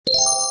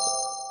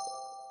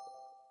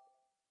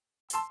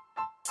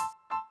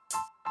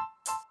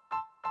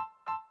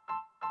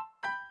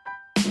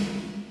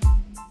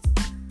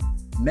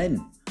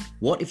Men,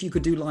 what if you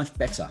could do life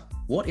better?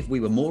 What if we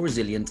were more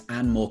resilient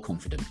and more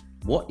confident?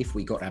 What if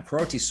we got our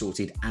priorities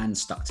sorted and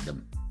stuck to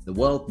them? The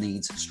world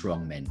needs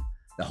strong men.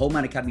 The Whole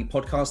Man Academy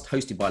podcast,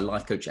 hosted by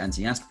life coach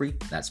Anthony Astbury,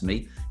 that's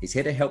me, is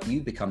here to help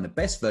you become the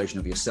best version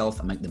of yourself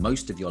and make the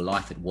most of your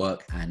life at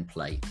work and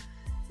play.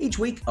 Each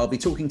week, I'll be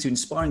talking to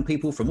inspiring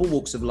people from all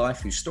walks of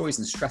life whose stories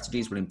and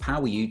strategies will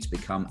empower you to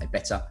become a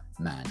better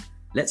man.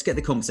 Let's get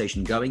the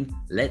conversation going,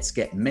 let's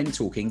get men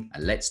talking,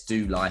 and let's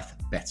do life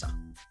better.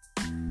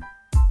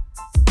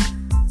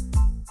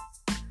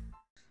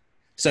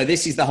 So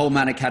this is the Whole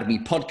Man Academy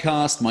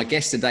podcast. My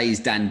guest today is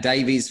Dan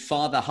Davies,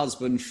 father,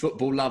 husband,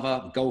 football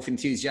lover, golf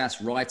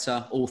enthusiast,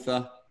 writer,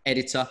 author,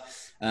 editor,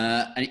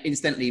 and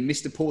incidentally,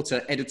 Mr.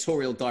 Porter,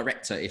 editorial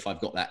director, if I've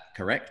got that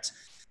correct,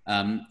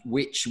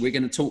 which we're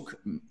going to talk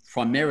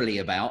primarily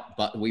about,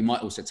 but we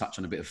might also touch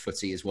on a bit of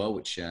footy as well,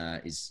 which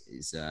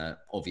is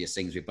obvious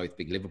things. We're both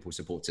big Liverpool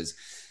supporters.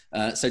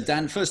 So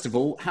Dan, first of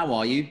all, how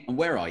are you and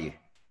where are you?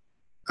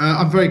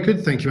 I'm very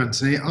good, thank you,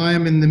 Anthony. I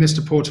am in the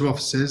Mr. Porter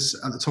offices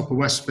at the top of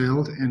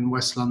Westfield in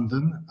West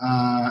London.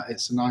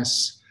 It's a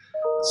nice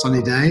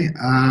sunny day.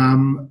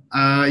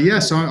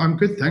 So I'm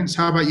good, thanks.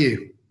 How about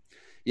you?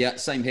 Yeah,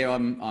 same here.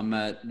 I'm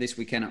this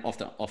weekend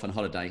off on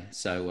holiday,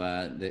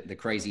 so the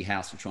crazy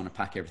house of trying to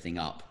pack everything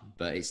up.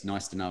 But it's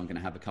nice to know I'm going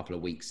to have a couple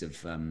of weeks of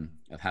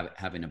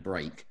having a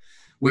break.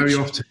 Where are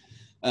you off to?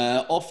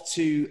 Off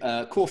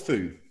to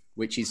Corfu,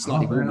 which is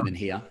slightly warmer than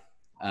here.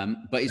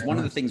 But it's one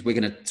of the things we're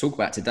going to talk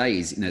about today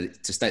is,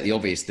 to state the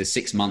obvious, the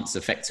 6 months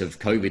effect of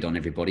COVID on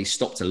everybody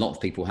stopped a lot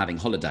of people having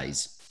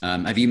holidays.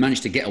 Have you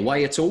managed to get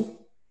away at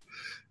all?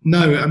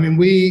 No, I mean,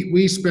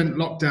 we spent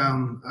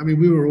lockdown. I mean,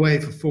 we were away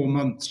for 4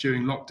 months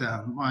during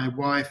lockdown. My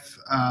wife,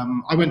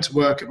 I went to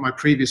work at my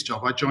previous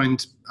job. I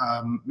joined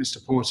Mr.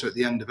 Porter at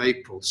the end of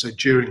April, so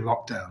during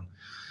lockdown.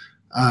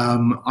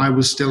 I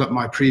was still at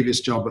my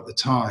previous job at the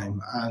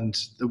time, and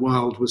the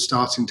world was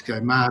starting to go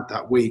mad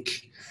that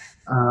week.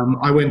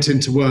 I went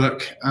into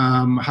work,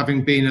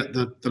 having been at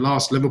the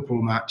last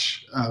Liverpool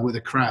match with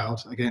a crowd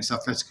against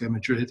Atletico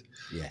Madrid.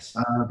 Yes.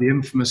 The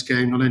infamous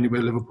game, not only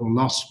where Liverpool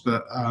lost,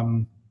 but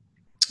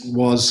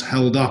was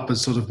held up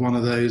as sort of one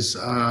of those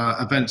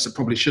events that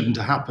probably shouldn't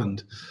have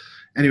happened.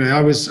 Anyway,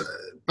 I was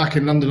back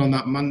in London on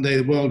that Monday.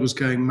 The world was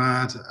going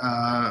mad.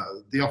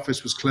 The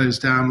office was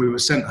closed down. We were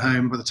sent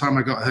home. By the time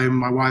I got home,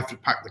 my wife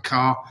had packed the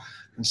car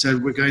and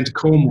said, we're going to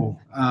Cornwall,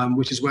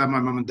 which is where my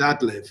mum and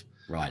dad live.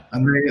 Right.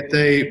 And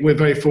we're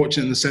very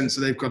fortunate in the sense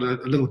that they've got a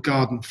little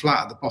garden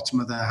flat at the bottom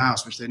of their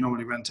house, which they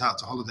normally rent out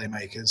to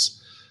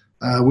holidaymakers.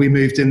 We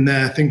moved in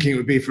there thinking it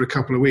would be for a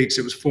couple of weeks.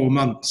 It was 4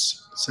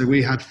 months. So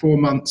we had 4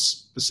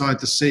 months beside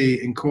the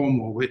sea in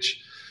Cornwall,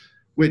 which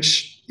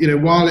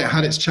while it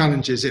had its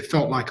challenges, it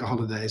felt like a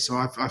holiday. So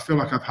I feel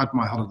like I've had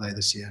my holiday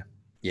this year.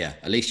 Yeah,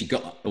 at least you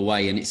got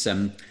away, and it's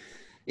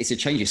a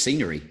change of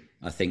scenery,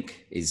 I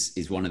think,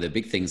 is one of the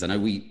big things. I know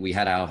we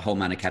had our Whole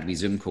Man Academy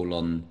Zoom call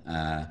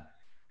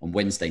on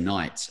Wednesday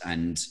night,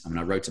 and I mean,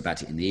 I wrote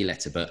about it in the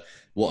e-letter, but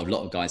what a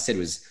lot of guys said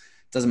was,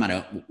 doesn't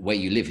matter where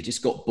you live, you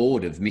just got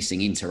bored of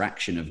missing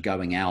interaction, of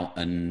going out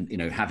and,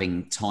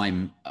 having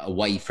time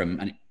away from,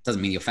 and it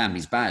doesn't mean your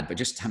family's bad, but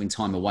just having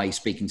time away,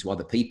 speaking to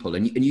other people,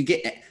 and you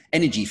get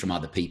energy from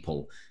other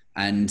people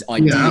and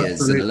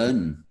ideas and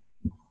learn.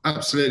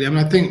 Absolutely. I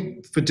mean, I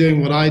think for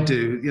doing what I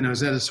do,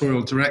 as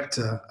editorial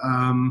director,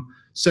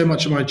 so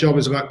much of my job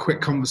is about quick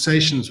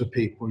conversations with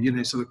people,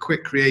 sort of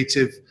quick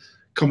creative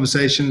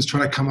conversations,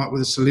 trying to come up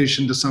with a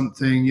solution to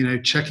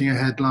something, checking a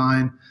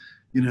headline,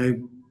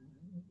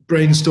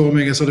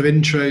 brainstorming a sort of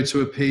intro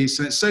to a piece.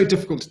 And it's so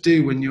difficult to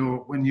do when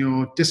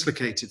you're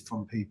dislocated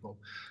from people.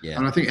 Yeah.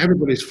 And I think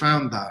everybody's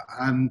found that.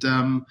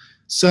 And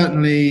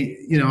certainly,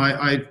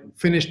 I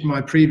finished my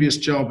previous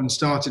job and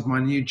started my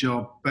new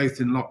job both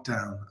in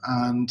lockdown,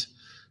 and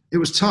it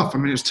was tough. I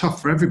mean, it was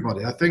tough for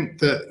everybody. I think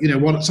that,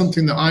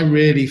 something that I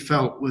really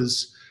felt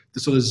was the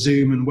sort of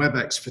Zoom and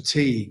WebEx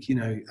fatigue.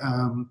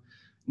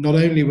 Not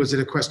only was it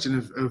a question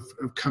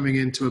of coming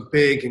into a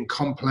big and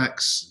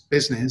complex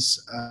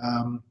business,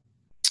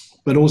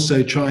 but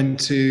also trying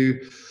to,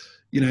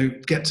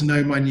 get to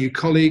know my new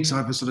colleagues. I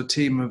have a sort of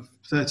team of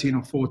 13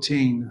 or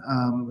 14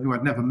 who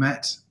I'd never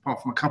met,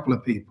 apart from a couple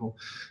of people.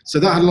 So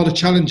that had a lot of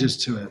challenges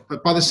to it.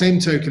 But by the same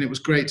token, it was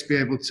great to be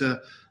able to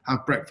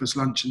have breakfast,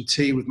 lunch and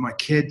tea with my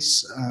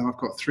kids. I've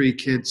got 3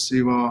 kids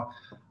who are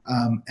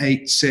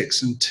 8,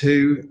 6 and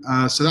 2.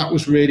 So that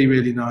was really,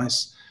 really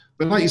nice.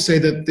 But like you say,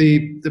 that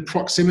the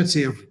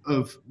proximity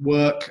of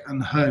work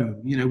and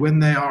home, when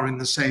they are in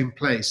the same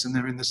place and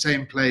they're in the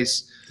same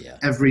place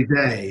every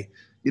day,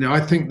 I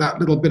think that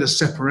little bit of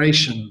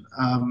separation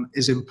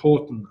is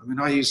important. I mean,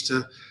 I used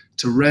to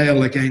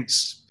rail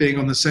against being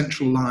on the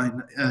Central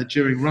Line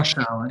during rush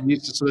hour, and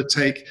used to sort of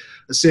take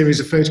a series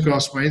of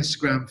photographs from my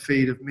Instagram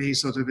feed of me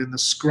sort of in the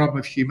scrum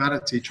of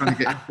humanity trying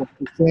to get into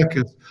the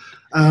circus.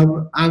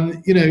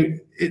 And,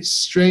 it's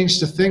strange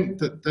to think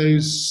that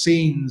those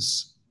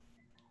scenes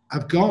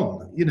have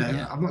gone.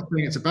 I'm not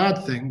saying it's a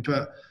bad thing,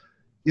 but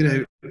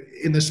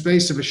in the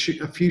space of a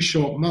few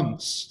short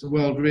months, the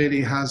world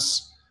really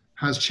has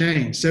has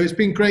changed. So it's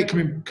been great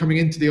coming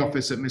into the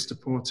office at Mr.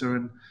 Porter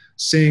and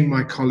seeing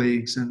my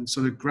colleagues and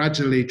sort of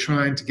gradually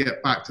trying to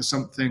get back to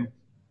something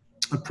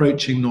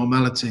approaching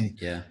normality.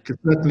 Yeah. Because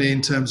certainly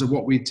in terms of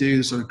what we do,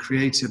 the sort of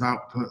creative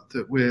output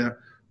that we're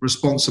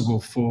responsible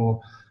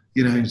for,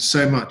 you know,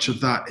 so much of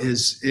that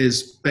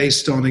is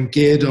based on and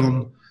geared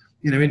on,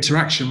 you know,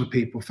 interaction with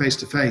people face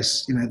to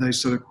face, you know,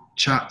 those sort of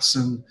chats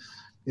and,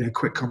 you know,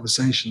 quick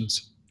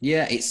conversations.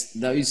 Yeah,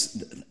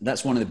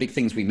 that's one of the big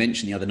things we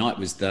mentioned the other night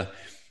was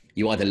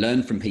you either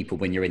learn from people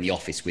when you're in the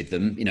office with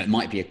them, you know, it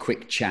might be a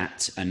quick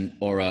chat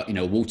or a, you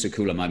know, water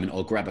cooler moment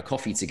or grab a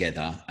coffee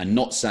together, and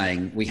not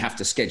saying we have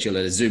to schedule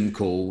a Zoom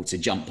call to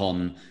jump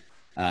on.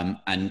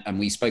 And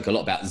we spoke a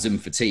lot about Zoom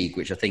fatigue,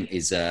 which I think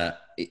is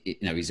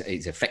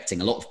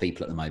affecting a lot of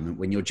people at the moment,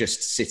 when you're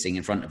just sitting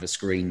in front of a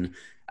screen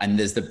and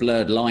there's the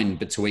blurred lines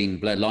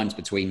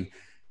between,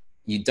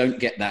 you don't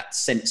get that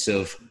sense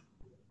of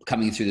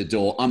coming through the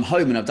door, I'm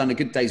home and I've done a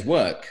good day's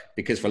work,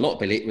 because for a lot of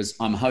people it was,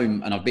 I'm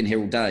home and I've been here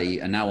all day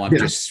and now I've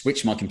just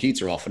switched my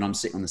computer off and I'm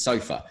sitting on the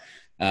sofa.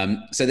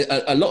 So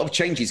a lot of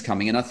changes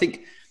coming. And I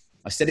think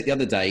I said it the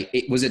other day,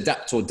 it was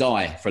adapt or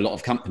die for a lot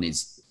of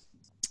companies,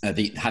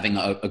 having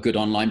a good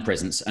online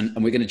presence. And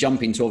we're going to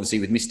jump into, obviously,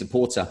 with Mr.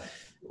 Porter,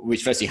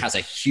 which firstly has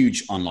a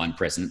huge online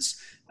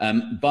presence.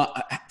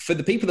 But for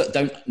the people that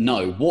don't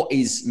know, what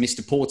is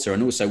Mr. Porter?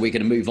 And also we're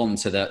going to move on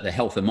to the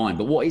health of mind,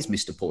 but what is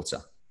Mr.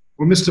 Porter?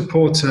 Well, Mr.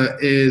 Porter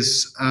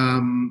is,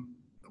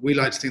 we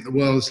like to think, the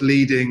world's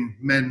leading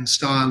men's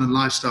style and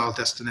lifestyle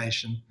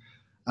destination.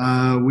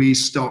 We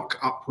stock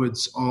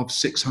upwards of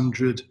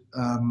 600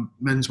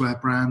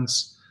 menswear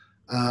brands.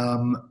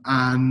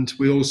 And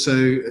we also,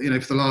 you know,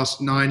 for the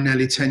last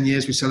nearly 10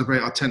 years, we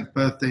celebrate our 10th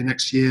birthday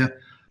next year,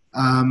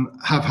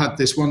 have had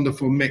this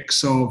wonderful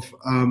mix of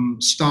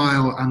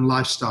style and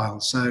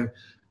lifestyle. So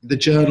the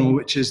Journal,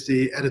 which is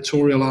the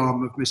editorial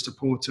arm of Mr.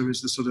 Porter,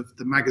 is the sort of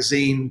the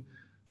magazine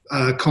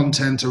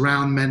content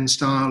around men's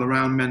style,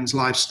 around men's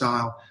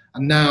lifestyle,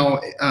 and now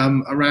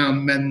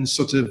around men's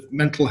sort of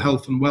mental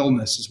health and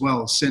wellness as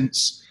well.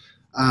 Since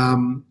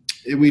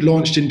we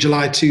launched in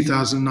July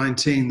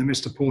 2019 the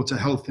Mr. Porter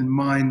Health in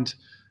Mind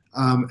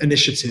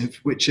initiative,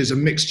 which is a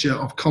mixture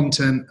of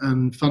content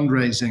and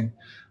fundraising,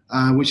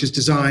 which is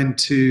designed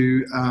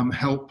to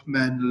help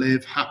men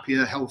live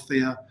happier,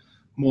 healthier,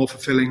 more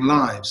fulfilling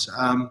lives.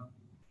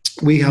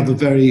 We have a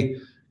very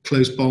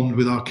close bond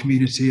with our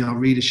community, our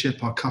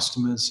readership, our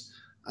customers.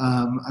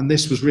 And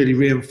this was really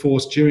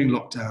reinforced during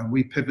lockdown.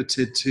 We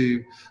pivoted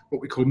to what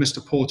we call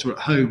Mr. Porter at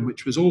Home,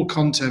 which was all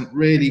content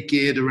really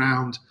geared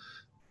around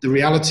the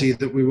reality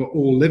that we were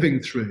all living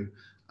through.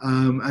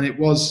 And it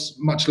was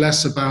much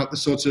less about the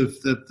sort of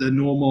the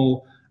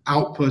normal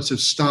output of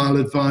style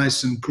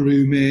advice and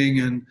grooming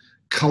and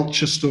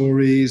culture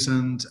stories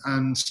and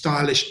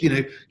stylish, you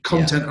know,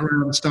 content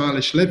around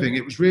stylish living.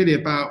 It was really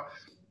about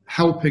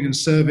helping and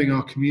serving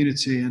our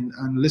community and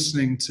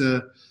listening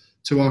to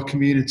our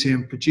community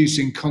and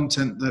producing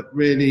content that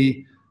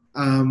really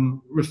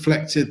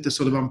reflected the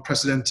sort of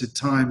unprecedented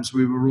times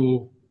we were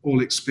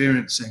all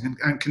experiencing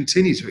and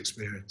continue to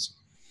experience.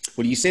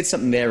 Well, you said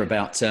something there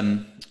about,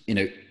 you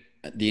know,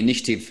 the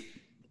initiative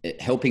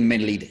helping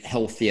men lead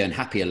healthier and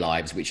happier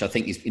lives, which I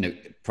think is, you know,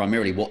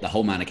 primarily what the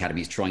Whole Man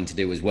Academy is trying to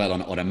do as well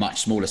on a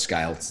much smaller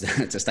scale,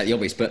 to state the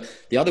obvious. But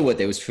the other word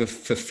there was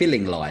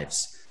fulfilling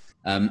lives.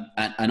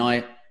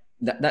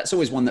 That's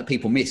always one that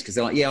people miss, because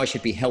they're like, yeah, I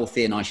should be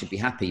healthy and I should be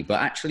happy.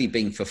 But actually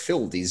being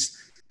fulfilled is,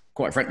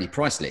 quite frankly,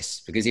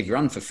 priceless, because if you're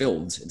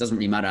unfulfilled, it doesn't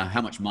really matter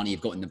how much money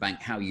you've got in the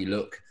bank, how you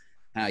look,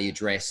 how you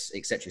dress,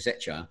 etc.,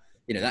 etc.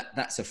 You know,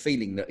 that's a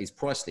feeling that is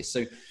priceless.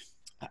 So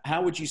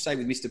how would you say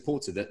with Mr.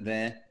 Porter that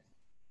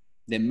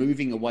they're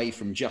moving away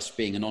from just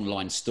being an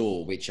online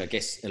store, which I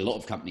guess a lot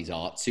of companies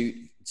are,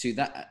 to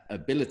that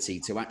ability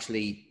to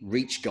actually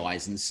reach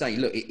guys and say,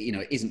 look, you know,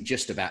 it isn't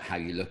just about how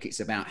you look, it's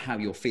about how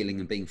you're feeling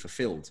and being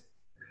fulfilled?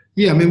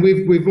 Yeah, I mean,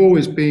 we've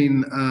always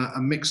been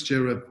a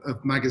mixture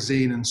of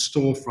magazine and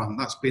storefront.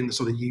 That's been the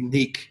sort of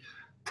unique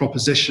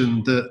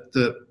proposition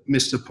that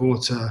Mr.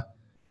 Porter,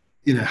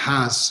 you know,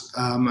 has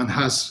and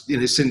has, you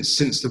know,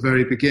 since the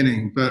very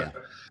beginning. But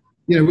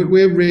you know,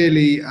 we're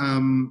really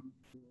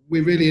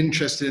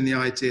interested in the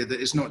idea that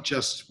it's not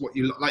just what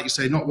you look, like you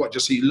say, not what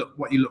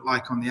you look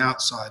like on the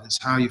outside.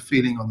 It's how you're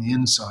feeling on the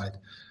inside,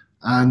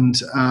 and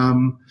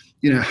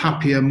you know,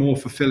 happier, more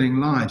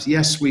fulfilling lives.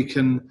 Yes, we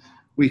can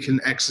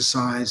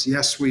exercise.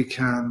 Yes, we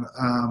can,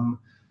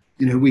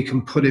 you know, we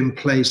can put in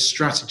place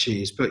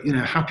strategies, but, you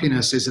know,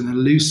 happiness is an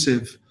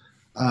elusive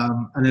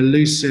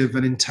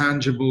and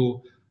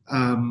intangible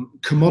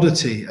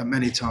commodity at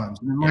many times.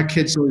 And my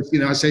kids always, you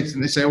know, I say to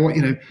them, they say, what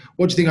do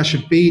you think I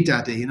should be,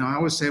 Daddy? You know, I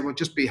always say, well,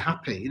 just be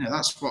happy. You know,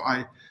 that's what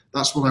I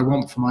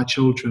want for my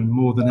children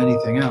more than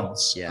anything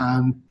else. Yeah.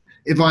 And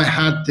if I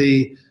had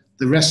the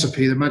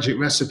recipe, the magic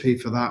recipe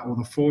for that, or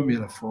the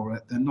formula for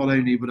it, then not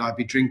only would I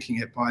be drinking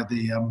it by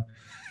the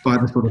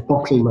sort of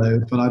bottle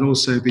load, but I'd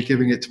also be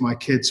giving it to my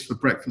kids for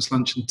breakfast,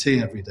 lunch and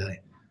tea every day.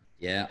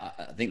 Yeah,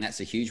 I think that's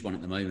a huge one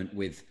at the moment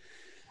with,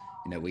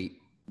 you know,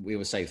 we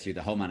will say through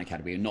the Whole Man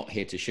Academy, we're not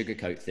here to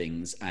sugarcoat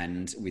things.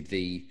 And with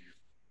the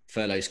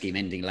furlough scheme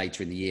ending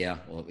later in the year,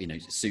 or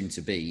soon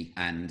to be,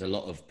 and a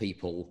lot of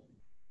people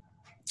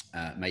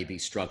may be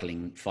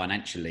struggling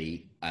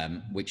financially,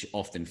 which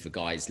often for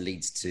guys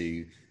leads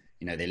to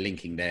they're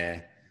linking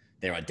their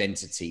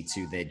identity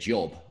to their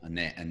job and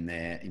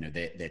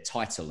their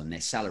title and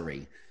their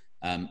salary.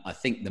 I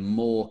think the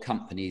more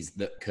companies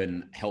that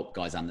can help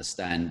guys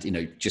understand,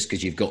 just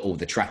because you've got all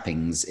the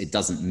trappings, it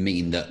doesn't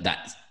mean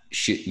that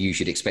you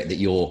should expect that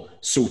you're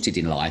sorted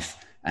in life,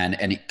 and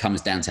it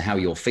comes down to how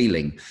you're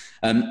feeling.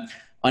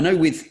 I know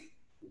with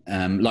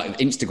like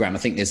Instagram, I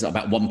think there's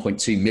about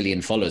 1.2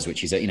 million followers,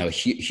 which is a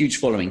huge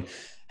following.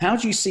 How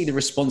do you see the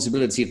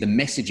responsibility of the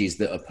messages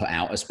that are put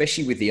out,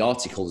 especially with the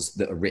articles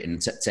that are written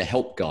to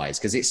help guys?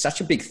 Because it's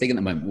such a big thing at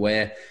the moment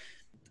where,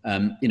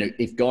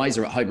 if guys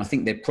are at home, I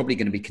think they're probably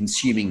going to be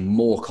consuming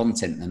more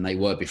content than they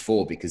were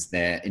before, because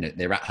they're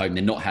at home,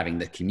 they're not having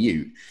the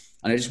commute.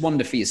 And I just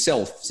wonder for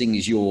yourself, seeing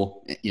as you're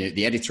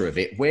the editor of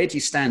it, where do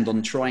you stand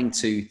on trying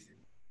to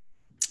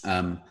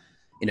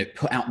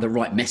put out the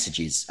right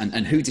messages,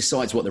 and who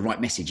decides what the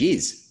right message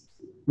is?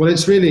 Well,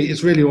 it's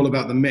really all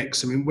about the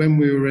mix. I mean, when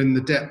we were in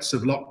the depths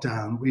of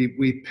lockdown,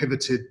 we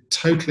pivoted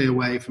totally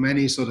away from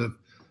any sort of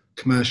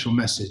commercial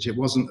message. It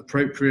wasn't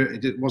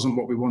appropriate. It wasn't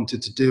what we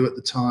wanted to do at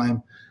the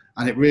time.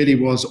 And it really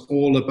was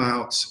all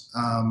about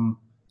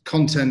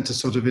content to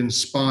sort of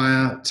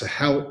inspire, to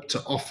help,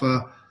 to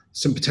offer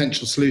some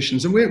potential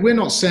solutions. And we're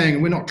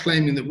not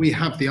claiming that we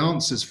have the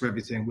answers for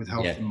everything with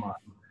Health in Mind,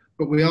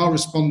 but we are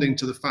responding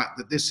to the fact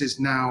that this is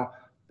now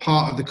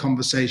part of the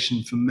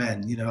conversation for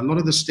men. A lot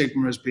of the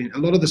stigma,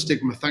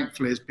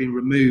 thankfully, has been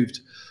removed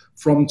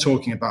from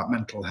talking about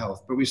mental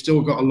health, but we've still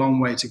got a long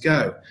way to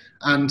go.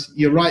 And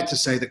you're right to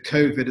say that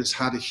COVID has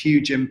had a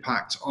huge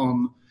impact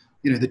on,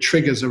 the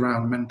triggers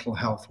around mental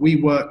health. We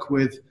work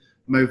with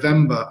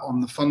Movember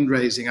on the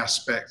fundraising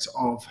aspect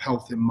of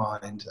Health in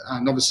Mind.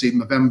 And obviously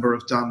Movember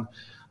have done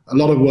a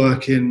lot of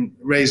work in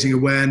raising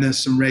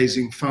awareness and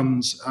raising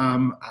funds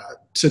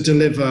to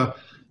deliver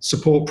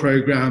support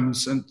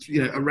programs and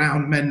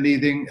around men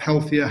leading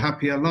healthier,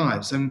 happier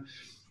lives. And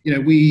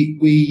we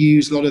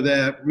use a lot of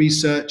their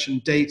research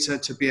and data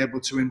to be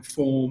able to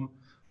inform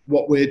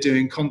what we're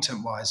doing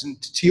content wise.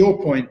 And to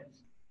your point,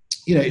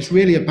 it's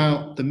really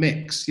about the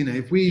mix.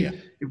 If we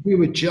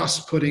were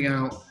just putting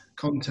out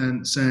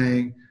content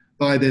saying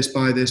buy this,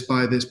 buy this,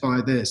 buy this,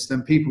 buy this,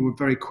 then people would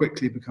very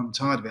quickly become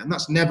tired of it. And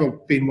that's never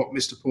been what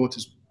Mr.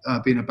 Porter's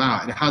been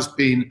about. It has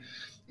been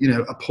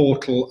a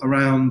portal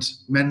around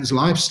men's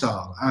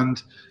lifestyle.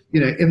 And,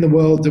 in the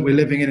world that we're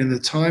living in the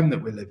time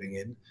that we're living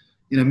in,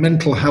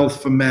 mental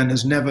health for men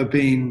has never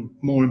been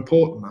more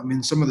important. I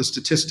mean, some of the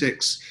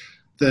statistics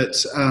that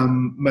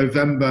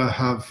Movember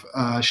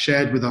have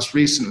shared with us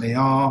recently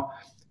are,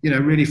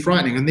 really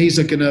frightening. And these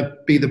are going to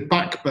be the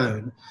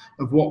backbone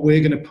of what we're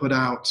going to put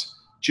out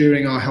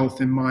during our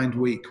Health in Mind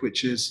week,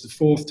 which is the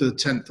 4th to the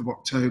 10th of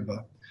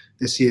October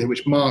this year,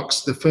 which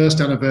marks the first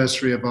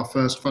anniversary of our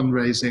first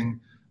fundraising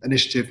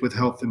initiative with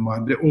Health in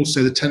Mind, but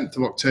also the 10th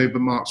of October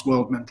marks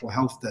World Mental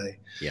Health Day.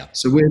 Yeah.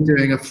 So we're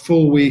doing a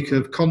full week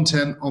of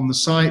content on the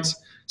site,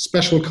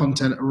 special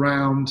content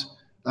around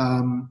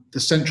the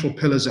central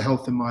pillars of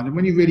Health in Mind. And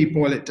when you really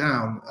boil it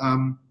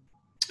down,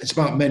 it's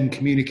about men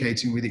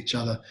communicating with each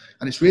other.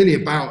 And it's really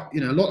about, a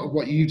lot of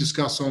what you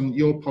discuss on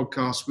your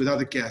podcast with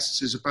other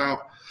guests is about,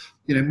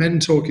 men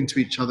talking to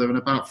each other and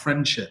about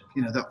friendship,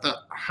 that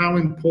how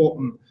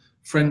important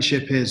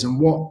friendship is and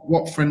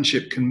what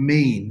friendship can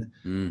mean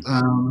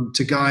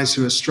to guys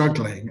who are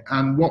struggling,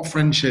 and what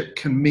friendship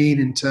can mean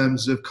in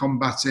terms of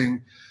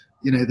combating,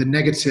 the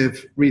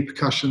negative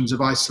repercussions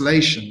of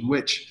isolation,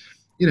 which,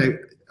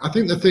 I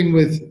think the thing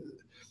with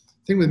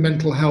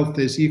mental health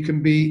is you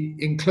can be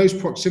in close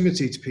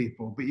proximity to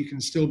people, but you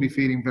can still be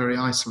feeling very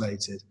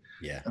isolated.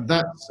 Yeah. And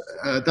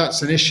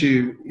that's an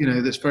issue,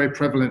 that's very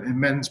prevalent in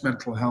men's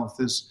mental health,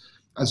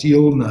 as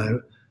you all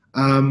know.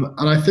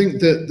 And I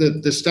think that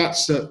the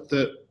stats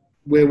that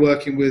we're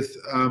working with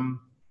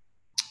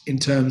in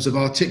terms of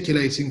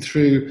articulating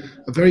through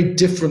a very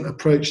different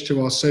approach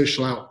to our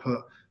social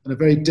output and a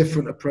very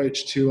different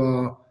approach to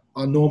our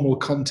normal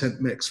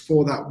content mix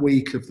for that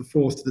week of the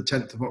 4th to the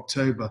 10th of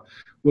October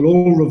will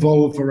all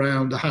revolve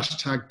around a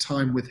hashtag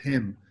time with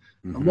him.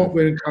 Mm-hmm. And what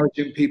we're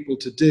encouraging people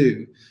to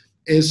do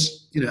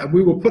is, and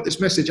we will put this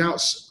message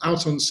out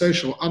on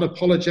social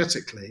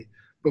unapologetically,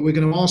 but we're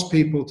going to ask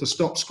people to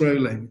stop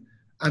scrolling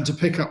and to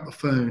pick up the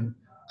phone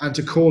and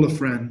to call a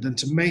friend and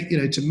to make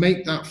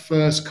that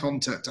first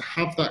contact, to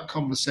have that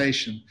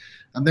conversation.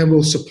 And then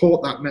we'll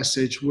support that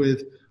message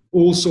with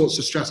all sorts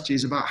of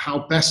strategies about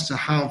how best to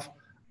have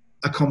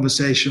a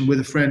conversation with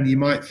a friend you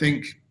might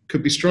think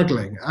could be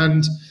struggling.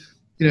 And,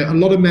 a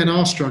lot of men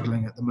are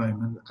struggling at the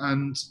moment.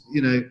 And,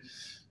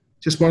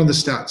 just one of the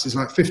stats is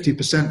like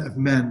 50% of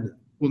men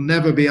will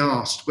never be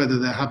asked whether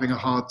they're having a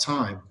hard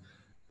time.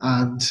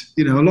 And,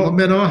 a lot of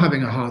men are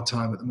having a hard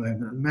time at the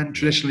moment. And men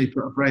traditionally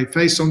put a brave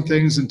face on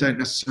things and don't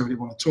necessarily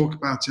want to talk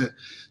about it.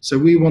 So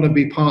we want to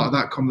be part of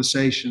that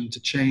conversation to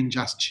change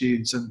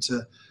attitudes and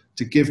to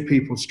to give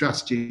people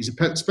strategies,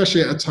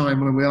 especially at a time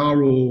when we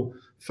are all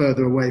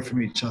further away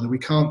from each other. We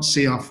can't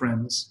see our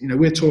friends.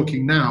 We're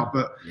talking now,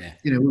 but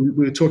we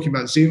were talking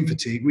about Zoom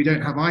fatigue. We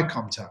don't have eye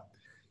contact.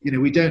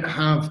 We don't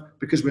have,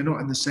 because we're not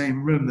in the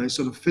same room, those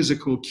sort of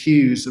physical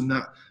cues and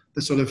that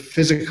the sort of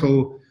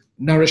physical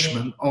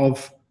nourishment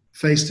of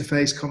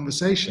face-to-face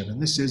conversation.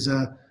 And this is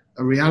a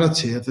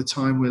reality of the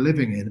time we're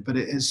living in. But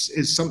it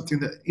is something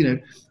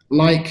that,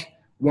 like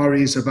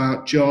worries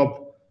about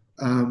job,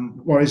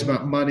 worries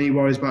about money,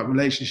 worries about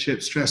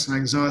relationships, stress and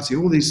anxiety,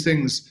 all these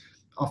things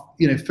are,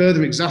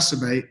 further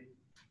exacerbate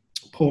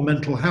poor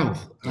mental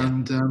health. Yeah.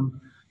 And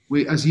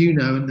we, as you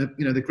know, and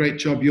the great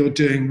job you're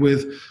doing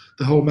with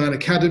the Whole Man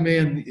Academy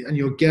and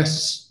your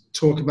guests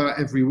talk about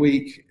every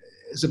week,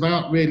 is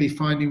about really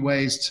finding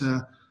ways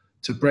to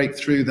break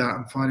through that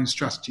and finding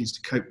strategies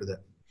to cope with it.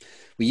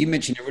 Well, you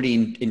mentioned a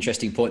really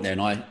interesting point there,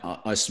 and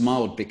I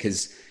smiled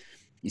because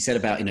you said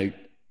about,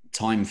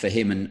 time for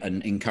him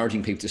and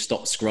encouraging people to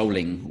stop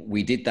scrolling.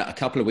 We did that a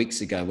couple of weeks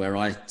ago where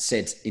I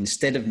said,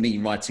 instead of me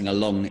writing a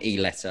long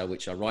e-letter,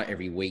 which I write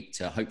every week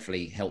to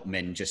hopefully help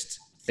men just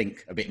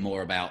think a bit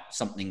more about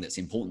something that's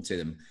important to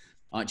them,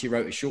 I actually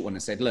wrote a short one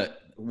and said, look,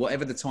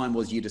 whatever the time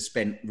was you'd have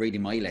spent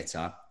reading my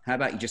e-letter, how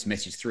about you just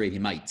message 3 of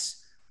your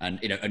mates and,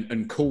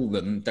 and call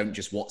them, don't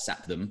just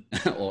WhatsApp them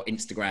or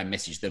Instagram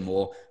message them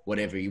or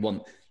whatever you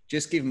want.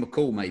 Just give them a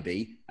call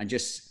maybe and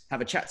just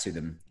have a chat to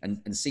them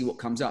and see what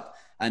comes up.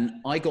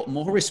 And I got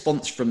more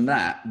response from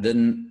that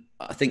than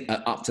I think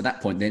up to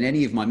that point than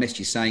any of my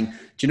messages saying, do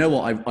you know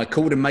what? I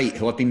called a mate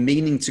who I've been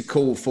meaning to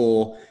call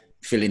for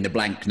fill in the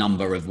blank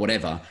number of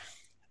whatever.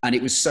 And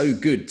it was so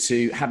good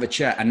to have a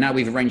chat. And now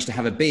we've arranged to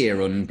have a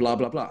beer and blah,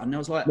 blah, blah. And I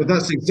was like, well,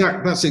 that's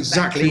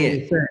exactly what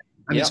you're saying.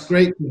 And It's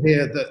great to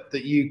hear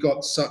that you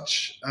got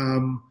such,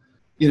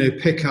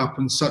 pick up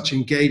and such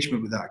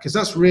engagement with that. Because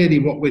that's really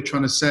what we're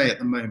trying to say at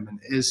the moment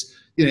is,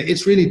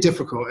 it's really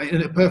difficult.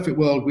 In a perfect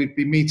world, we'd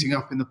be meeting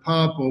up in the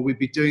pub or we'd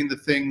be doing the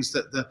things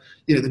that the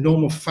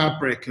normal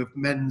fabric of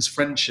men's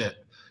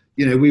friendship,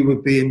 we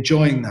would be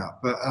enjoying that.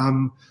 But,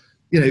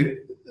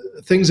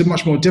 things are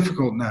much more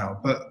difficult now.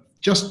 But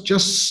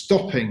just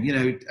stopping,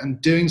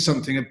 and doing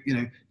something,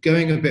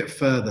 going a bit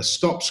further,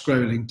 stop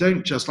scrolling.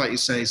 Don't just, like you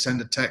say,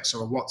 send a text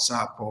or a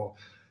WhatsApp or,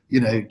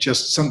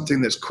 just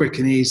something that's quick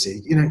and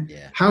easy.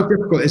 How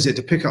difficult is it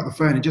to pick up the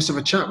phone and just have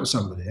a chat with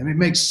somebody? I mean, it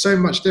makes so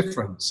much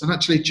difference. And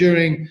actually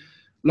during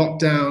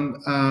lockdown,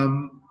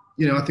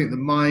 I think that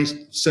my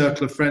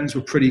circle of friends were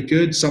pretty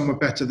good. Some were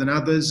better than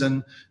others.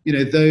 And,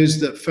 those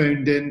that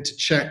phoned in to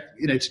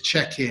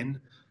check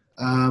in,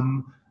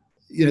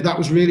 that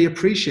was really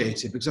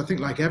appreciated because I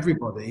think like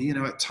everybody,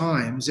 at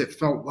times it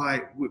felt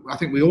like, I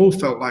think we all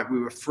felt like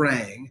we were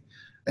fraying.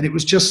 And it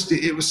was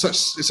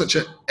such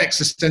an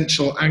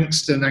existential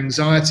angst and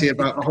anxiety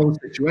about the whole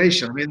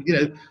situation. I mean,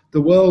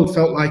 the world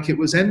felt like it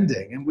was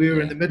ending and we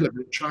were in the middle of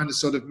it trying to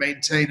sort of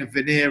maintain a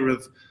veneer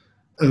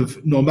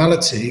of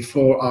normality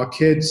for our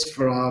kids,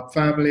 for our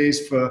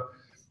families, for,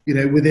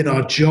 within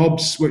our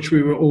jobs, which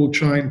we were all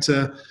trying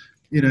to,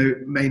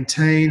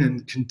 maintain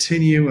and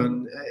continue.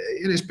 And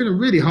it's been a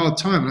really hard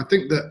time. And I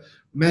think that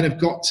men have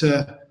got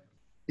to,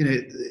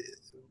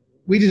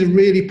 we did a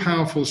really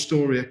powerful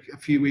story a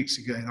few weeks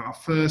ago, our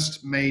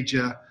first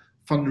major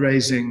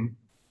fundraising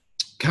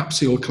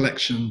capsule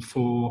collection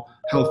for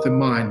Health in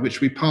Mind, which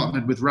we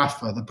partnered with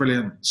Rapha, the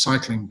brilliant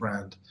cycling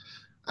brand.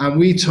 And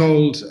we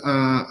told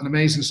an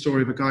amazing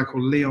story of a guy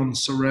called Leon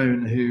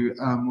Cerrone, who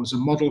was a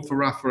model for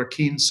Rapha, a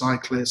keen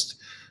cyclist,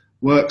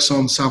 works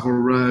on Savile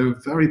Row,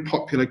 very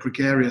popular,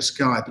 gregarious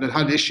guy, but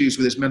had issues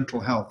with his mental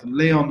health. And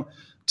Leon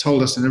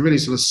told us in a really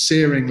sort of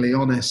searingly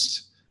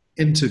honest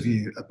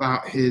interview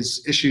about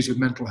his issues with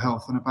mental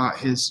health and about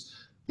his,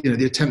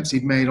 the attempts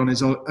he'd made on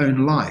his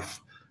own life.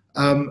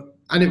 And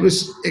it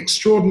was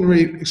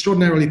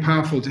extraordinarily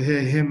powerful to hear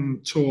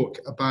him talk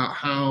about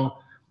how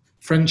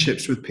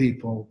friendships with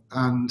people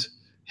and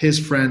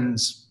his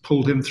friends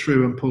pulled him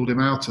through and pulled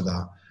him out of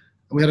that.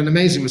 And we had an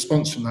amazing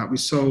response from that. We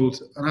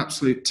sold an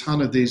absolute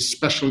ton of these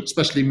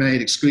specially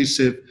made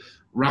exclusive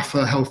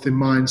Rapha Health in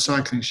Mind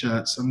cycling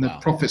shirts, and the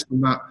profits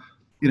from that,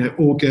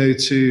 all go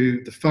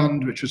to the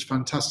fund, which was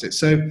fantastic.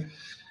 So,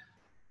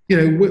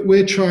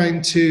 we're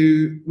trying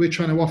to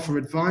offer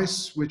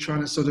advice. We're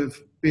trying to sort of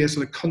be a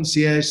sort of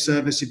concierge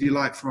service, if you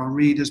like, for our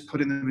readers,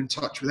 putting them in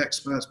touch with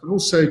experts, but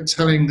also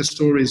telling the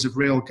stories of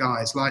real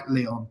guys like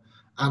Leon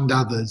and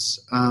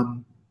others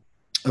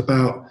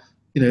about,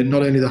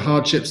 not only the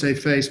hardships they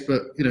face,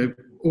 but,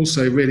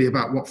 also really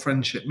about what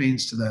friendship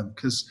means to them.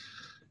 Because,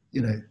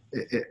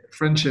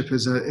 friendship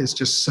is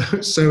just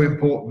so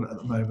important at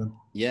the moment.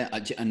 Yeah,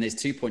 and there's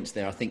 2 points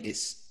there. I think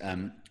it's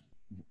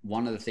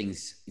one of the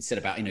things you said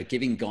about,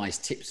 giving guys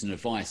tips and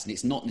advice, and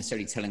it's not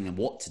necessarily telling them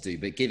what to do,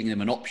 but giving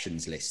them an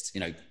options list.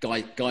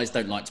 Guys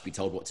don't like to be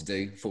told what to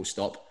do, full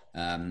stop.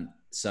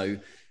 So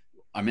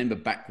I remember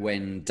back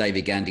when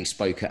David Gandy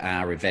spoke at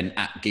our event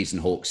at Geese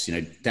and Hawks,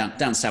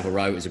 down Savile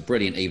Row. It was a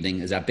brilliant evening.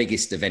 It was our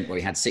biggest event where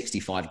we had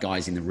 65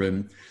 guys in the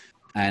room.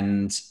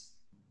 And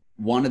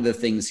one of the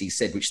things he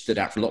said, which stood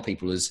out for a lot of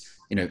people, was,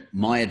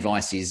 my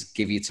advice is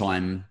give your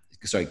time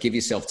give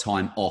yourself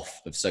time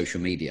off of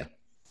social media.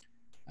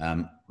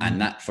 And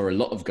that for a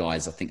lot of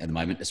guys, I think at the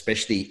moment,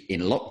 especially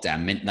in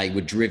lockdown, meant they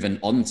were driven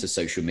onto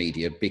social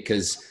media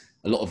because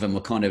a lot of them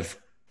were kind of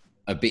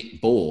a bit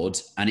bored,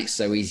 and it's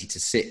so easy to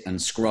sit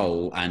and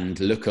scroll and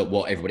look at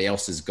what everybody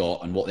else has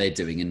got and what they're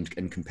doing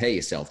and compare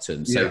yourself to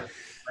them. So yeah.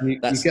 And you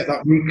get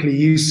that weekly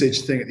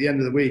usage thing at the end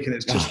of the week, and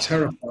it's just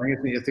terrifying,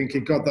 isn't it? You're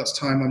thinking, God, that's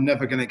time I'm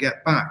never going to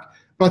get back.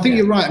 But I think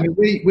you're right. I mean,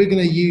 we're going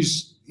to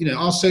use,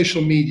 our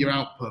social media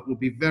output will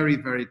be very,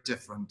 very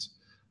different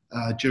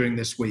during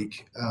this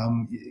week.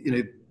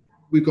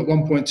 We've got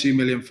 1.2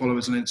 million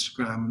followers on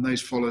Instagram, and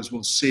those followers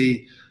will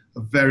see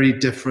a very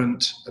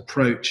different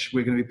approach.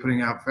 We're going to be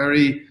putting out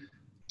very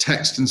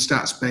text and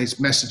stats-based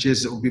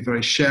messages that will be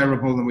very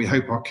shareable, and we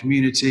hope our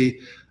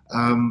community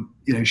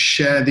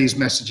share these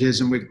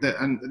messages,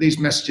 and these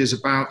messages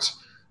about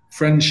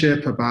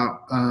friendship,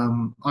 about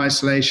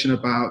isolation,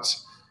 about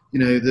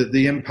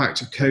the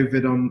impact of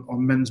COVID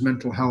on men's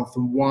mental health,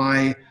 and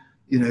why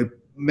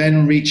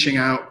men reaching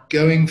out,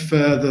 going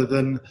further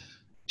than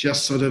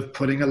just sort of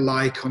putting a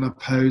like on a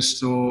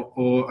post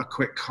or a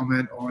quick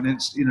comment or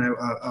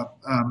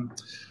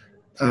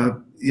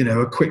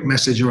a quick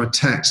message or a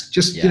text.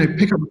 Just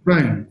pick up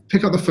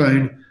the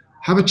phone,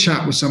 have a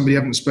chat with somebody you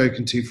haven't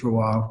spoken to for a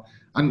while.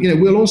 And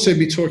we'll also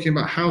be talking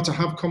about how to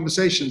have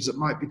conversations that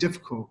might be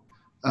difficult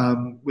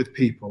with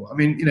people. I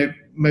mean,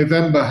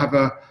 Movember have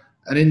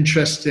an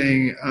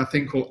interesting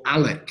thing called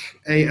ALEC,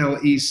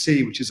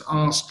 ALEC, which is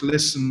ask,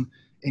 listen,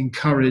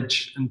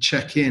 encourage, and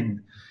check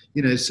in.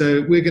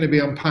 So we're going to be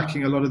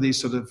unpacking a lot of these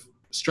sort of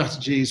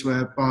strategies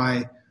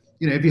whereby,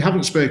 if you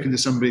haven't spoken to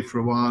somebody for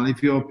a while,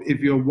 if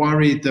you're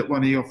worried that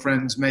one of your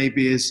friends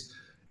maybe is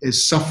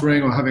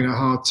suffering or having a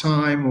hard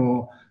time,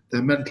 or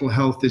their mental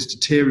health is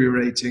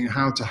deteriorating,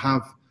 how to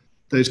have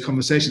those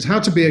conversations, how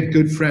to be a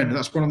good friend.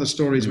 That's one of the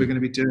stories we're going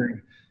to be doing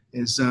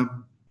is,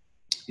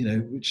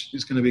 which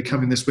is going to be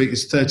coming this week,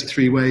 is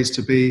 33 ways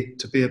to be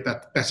a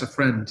better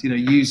friend.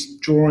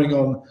 Drawing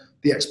on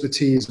the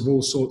expertise of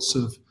all sorts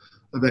of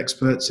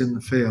experts in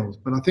the field.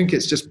 But I think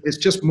it's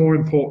just more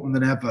important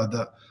than ever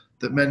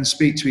that men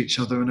speak to each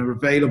other and are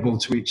available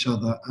to each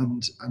other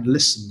and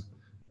listen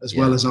as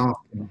well as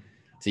asking.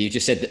 So you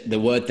just said the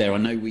word there. I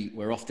know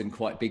we're often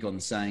quite big on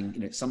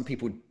saying, some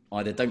people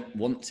either don't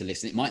want to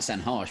listen. It might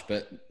sound harsh,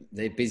 but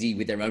they're busy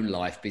with their own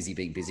life, busy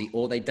being busy,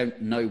 or they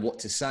don't know what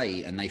to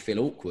say and they feel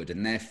awkward,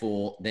 and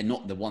therefore they're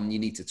not the one you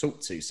need to talk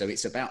to. So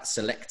it's about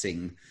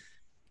selecting,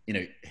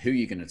 who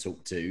you're going to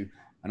talk to.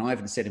 And I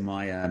even said in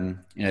my,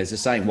 there's a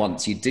saying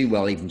once, you'd do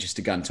well even just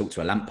to go and talk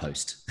to a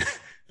lamppost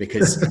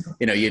because,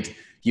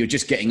 you're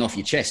just getting off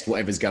your chest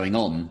whatever's going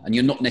on, and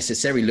you're not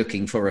necessarily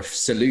looking for a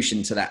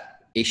solution to that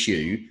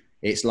issue.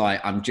 It's like,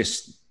 I'm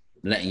just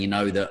letting you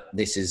know that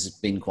this has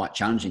been quite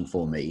challenging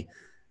for me.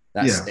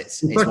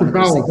 It's like a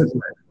valve, isn't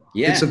it?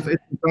 Yeah. It's a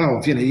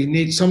valve. You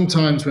need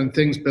sometimes when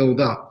things build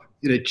up,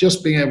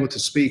 just being able to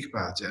speak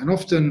about it. And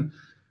often,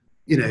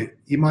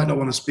 you might not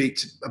want to speak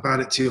about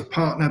it to your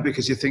partner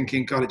because you're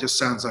thinking, God, it just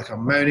sounds like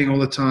I'm moaning all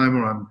the time,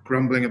 or I'm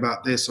grumbling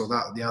about this or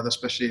that or the other,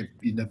 especially if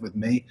you live with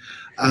me.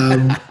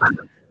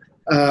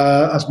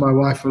 As my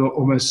wife will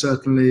almost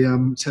certainly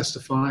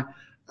testify.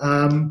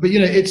 But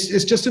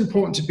it's just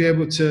important to be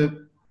able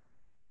to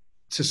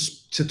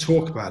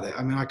talk about it.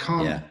 I mean, I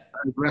can't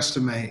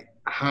overestimate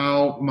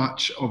how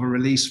much of a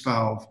release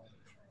valve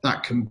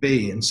that can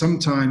be. And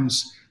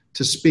sometimes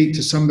to speak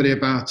to somebody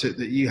about it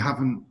that you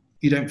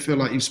don't feel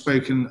like you've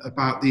spoken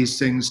about these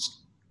things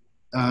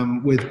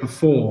with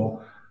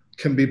before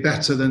can be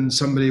better than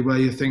somebody where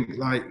you think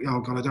like,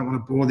 oh God, I don't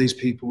want to bore these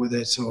people with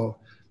it.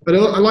 But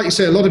like you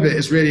say, a lot of it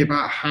is really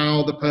about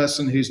how the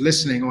person who's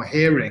listening or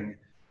hearing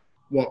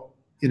what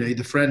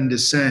the friend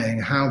is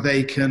saying, how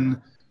they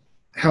can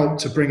help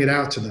to bring it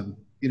out to them,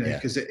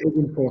 because it is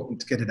important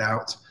to get it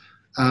out.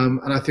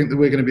 And I think that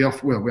we're going to be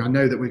I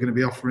know that we're going to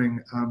be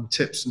offering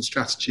tips and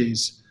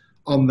strategies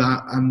on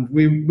that. And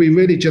we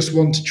really just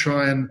want to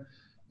try and,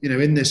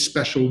 in this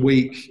special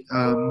week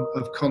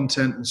of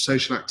content and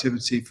social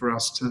activity for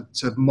us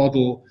to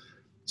model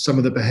some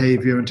of the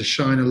behavior and to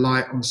shine a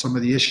light on some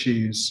of the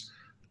issues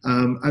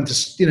and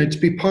to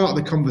be part of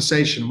the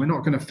conversation. We're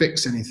not going to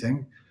fix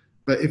anything.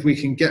 But if we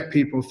can get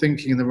people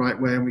thinking in the right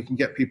way and we can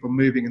get people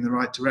moving in the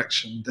right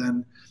direction,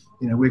 then,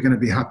 we're going to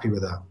be happy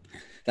with that.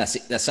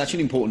 That's such an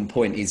important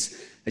point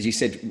is, as you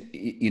said,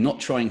 you're not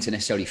trying to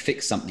necessarily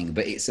fix something,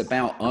 but it's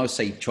about, I would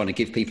say, trying to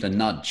give people a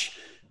nudge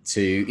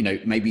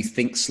to, maybe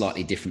think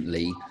slightly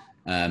differently.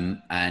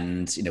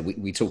 And,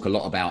 we talk a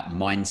lot about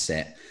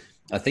mindset.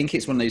 I think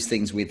it's one of those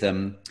things with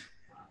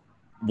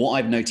what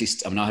I've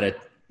noticed. I mean, I had a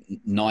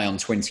nigh on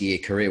 20-year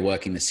career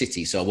working in the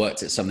city. So I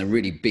worked at some of the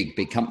really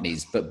big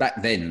companies, but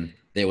back then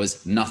there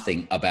was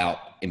nothing about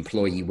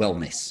employee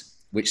wellness,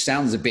 which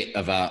sounds a bit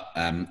of a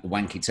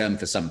wanky term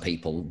for some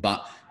people,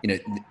 but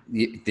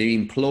the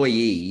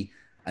employee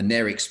and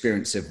their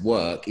experience of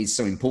work is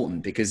so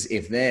important, because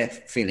if they're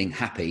feeling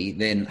happy,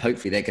 then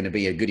hopefully they're going to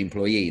be a good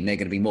employee and they're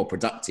going to be more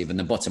productive. And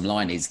the bottom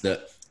line is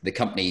that the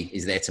company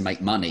is there to make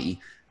money.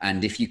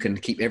 And if you can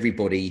keep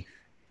everybody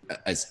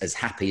as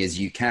happy as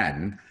you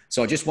can.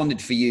 So I just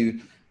wondered for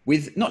you,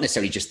 with not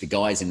necessarily just the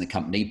guys in the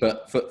company,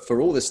 but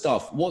for all the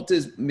staff, what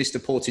does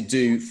Mr. Porter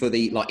do for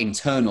the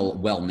internal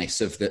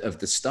wellness of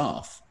the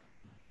staff?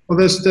 Well,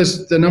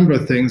 there's a number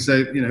of things.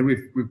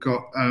 We've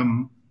got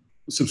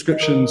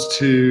subscriptions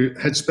to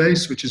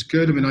Headspace, which is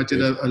good. I mean, I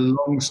did a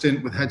long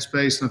stint with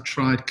Headspace, and I've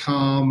tried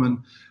Calm, and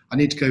I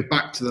need to go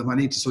back to them. I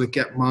need to sort of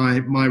get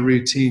my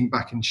routine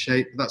back in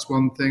shape. That's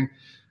one thing.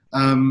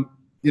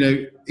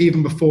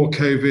 Even before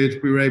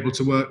COVID, we were able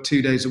to work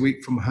 2 days a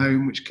week from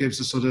home, which gives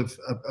a sort of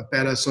a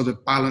better sort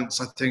of balance,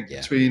 I think,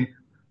 between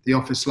the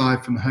office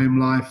life and home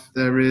life.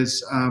 There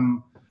is,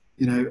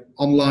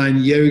 online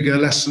yoga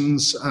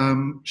lessons.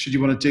 Should you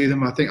want to do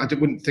them? I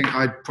wouldn't think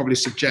I'd probably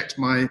subject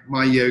my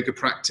yoga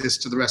practice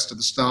to the rest of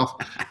the staff.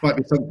 Might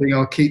be something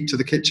I'll keep to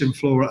the kitchen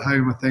floor at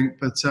home, I think.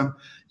 But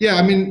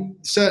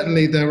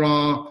certainly there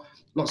are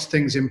lots of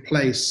things in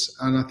place,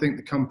 and I think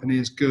the company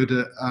is good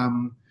at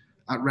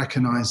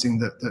recognizing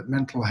that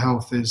mental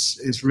health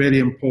is really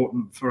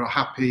important for a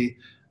happy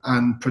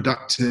and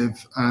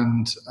productive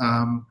and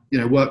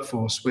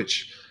workforce,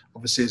 which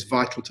obviously is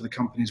vital to the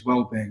company's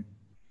well-being.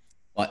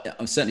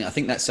 I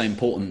think that's so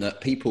important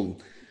that people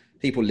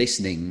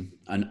listening,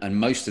 and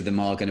most of them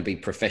are going to be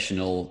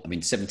professional. I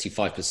mean,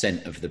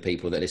 75% of the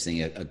people that are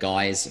listening are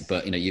guys,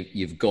 but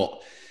you've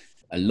got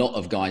a lot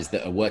of guys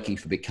that are working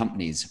for big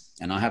companies,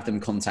 and I have them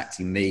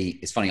contacting me.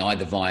 It's funny,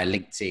 either via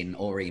LinkedIn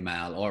or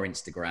email or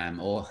Instagram,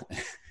 or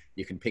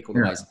you can pick all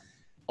the ways,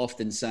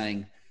 often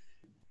saying,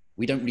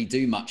 we don't really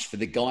do much for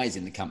the guys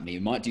in the company. We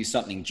might do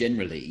something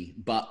generally,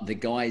 but the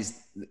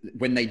guys,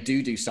 when they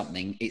do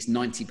something, it's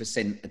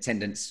 90%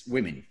 attendance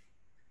women.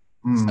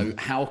 So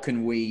how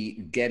can we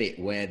get it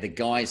where the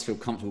guys feel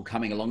comfortable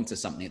coming along to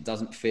something? It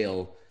doesn't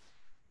feel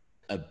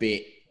a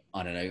bit,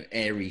 I don't know,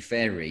 airy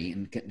fairy,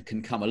 and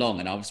can come along.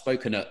 And I've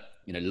spoken at,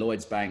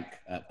 Lloyds Bank,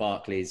 at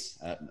Barclays,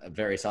 at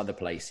various other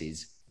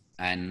places.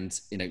 And,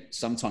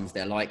 sometimes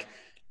they're like,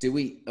 are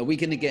we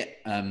going to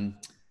get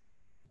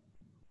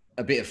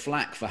a bit of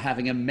flack for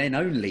having a men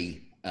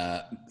only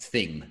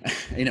thing,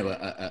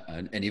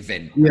 an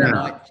event?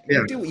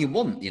 You do what you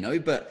want,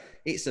 but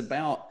it's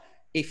about,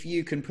 if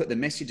you can put the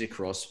message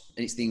across,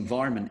 and it's the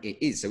environment it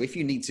is. So if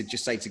you need to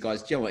just say to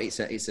guys, Joe, it's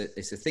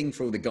a thing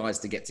for all the guys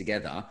to get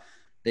together,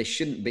 there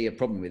shouldn't be a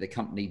problem with a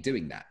company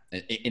doing that,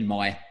 in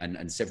my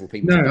and several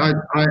people. No,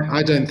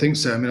 I don't think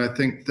so. I mean, I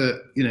think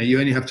that, you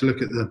only have to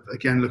look at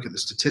the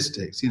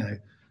statistics.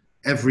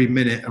 Every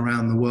minute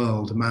around the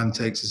world, a man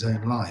takes his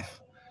own life.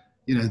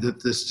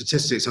 The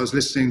statistics. I was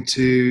listening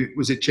to,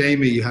 was it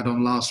Jamie you had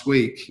on last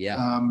week?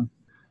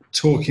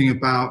 Talking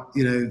about,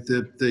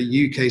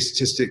 the UK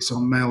statistics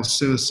on male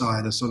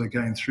suicide are sort of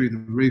going through the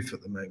roof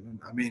at the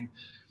moment. I mean,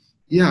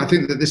 I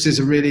think that this is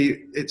a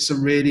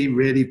really,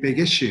 really big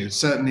issue,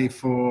 certainly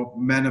for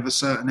men of a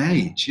certain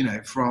age,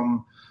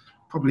 from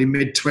probably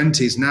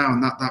mid-20s now,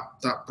 and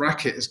that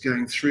bracket is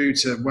going through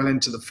to well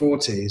into the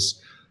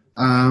 40s.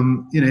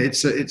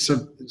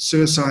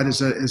 Suicide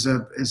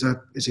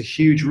is a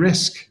huge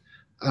risk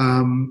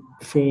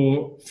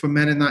for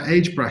men in that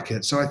age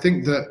bracket. So I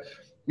think that,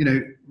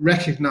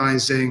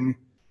 recognizing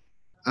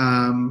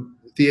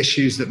the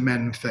issues that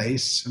men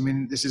face. I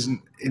mean, this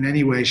isn't in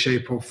any way,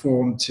 shape or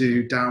form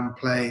to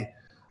downplay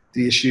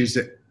the issues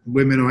that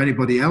women or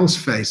anybody else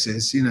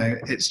faces.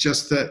 It's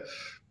just that,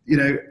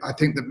 I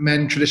think that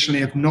men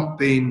traditionally have not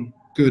been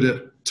good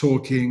at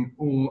talking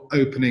or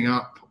opening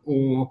up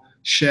or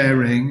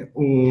sharing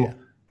or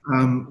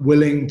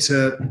willing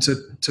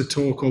to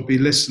talk or be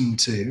listened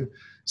to.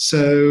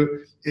 So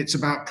it's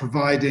about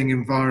providing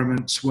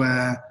environments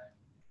where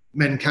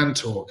men can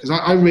talk. Because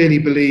I really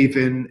believe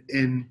in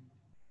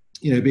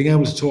being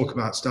able to talk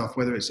about stuff,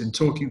 whether it's in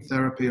talking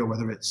therapy or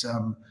whether it's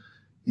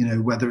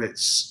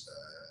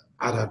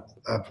at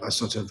a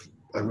sort of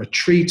a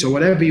retreat or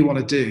whatever you want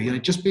to do.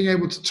 Just being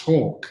able to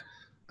talk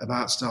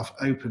about stuff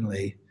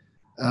openly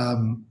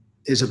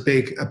is a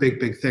big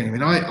thing. I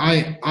mean,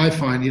 I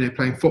find,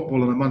 playing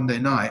football on a Monday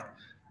night,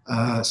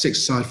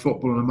 six-a-side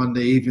football on a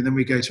Monday evening, then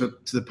we go to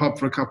the pub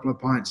for a couple of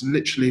pints, and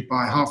literally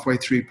by halfway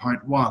through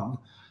pint one,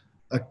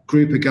 a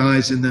group of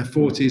guys in their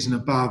 40s and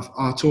above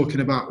are talking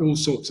about all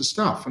sorts of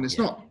stuff. And it's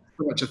not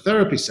so much a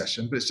therapy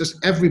session, but it's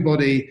just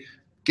everybody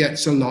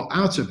gets a lot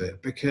out of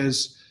it,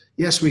 because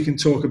yes, we can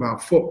talk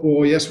about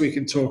football. Yes, we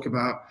can talk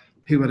about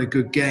who had a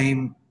good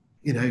game,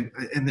 in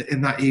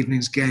that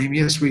evening's game.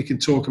 Yes, we can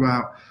talk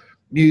about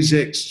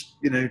music,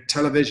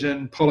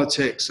 television,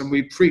 politics, and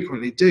we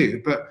frequently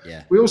do. But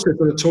we also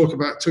got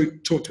to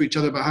talk to each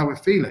other about how we're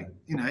feeling.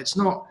 It's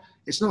not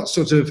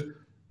sort of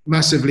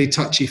massively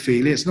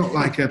touchy-feely. It's not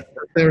like a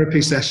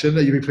therapy session,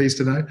 that you'd be pleased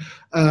to know.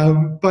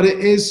 But it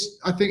is,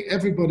 I think,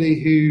 everybody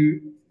who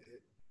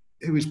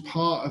is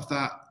part of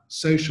that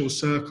social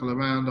circle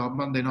around our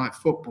Monday night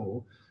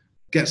football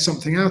gets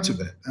something out of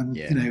it. And,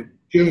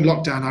 during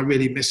lockdown, I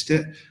really missed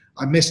it.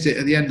 I missed it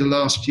at the end of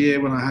last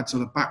year when I had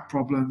sort of back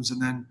problems, and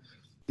then,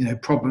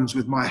 problems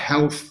with my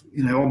health,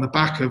 on the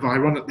back of,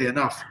 ironically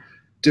enough,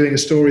 doing a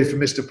story for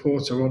Mr.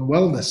 Porter on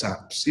wellness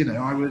apps.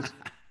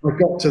 I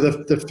got to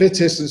the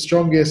fittest and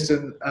strongest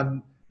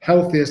and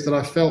healthiest that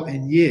I felt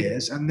in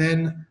years, and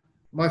then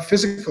my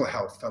physical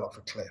health fell off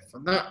a cliff,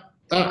 and that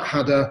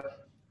had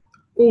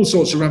all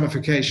sorts of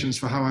ramifications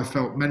for how I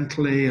felt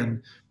mentally,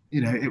 and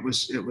it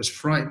was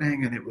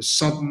frightening, and it was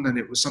sudden, and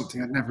it was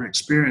something I'd never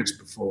experienced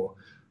before.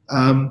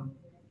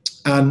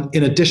 And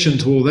in addition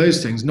to all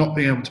those things, not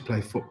being able to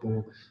play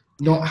football,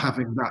 not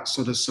having that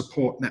sort of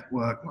support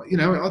network,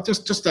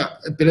 just that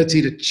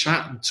ability to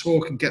chat and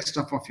talk and get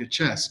stuff off your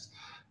chest.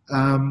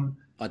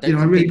 I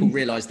don't think people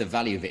realise the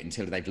value of it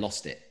until they've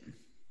lost it.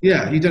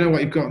 Yeah, you don't know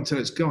what you've got until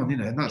it's gone,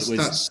 and that's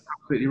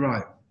absolutely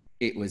right.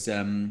 It was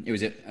a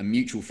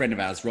mutual friend of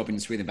ours, Robin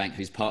Swithenbank,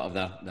 who's part of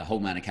the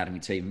Holman Academy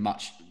team,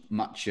 much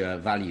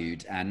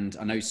valued. And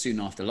I know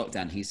soon after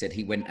lockdown, he said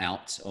he went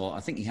out, or I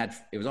think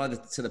it was either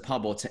to the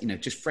pub or to,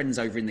 just friends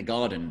over in the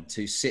garden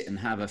to sit and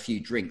have a few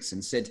drinks,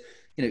 and said,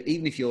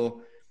 even if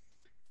you're,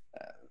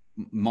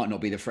 might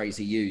not be the phrase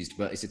he used,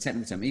 but it's a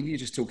technical term, even if you're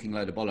just talking a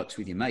load of bollocks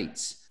with your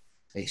mates,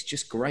 it's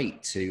just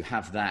great to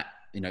have that,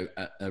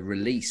 a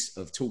release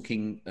of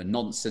talking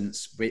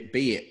nonsense,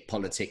 be it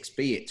politics,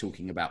 be it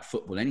talking about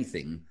football,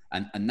 anything.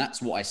 And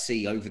that's what I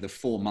see over the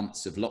 4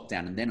 months of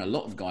lockdown. And then a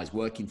lot of guys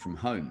working from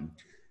home,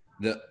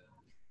 that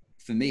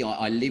for me,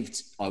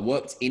 I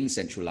worked in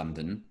central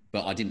London,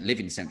 but I didn't live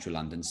in central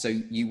London. So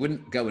you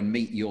wouldn't go and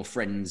meet your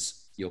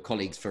friends, your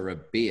colleagues for a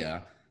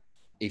beer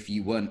if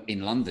you weren't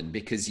in London,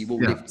 because you all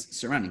lived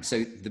surrounding.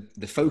 So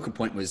the focal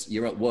point was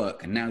you're at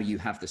work, and now you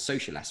have the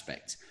social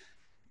aspect.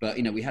 But,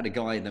 we had a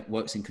guy that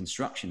works in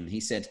construction. He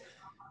said,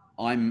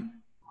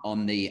 I'm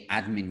on the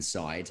admin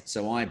side.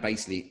 So I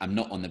basically am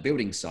not on the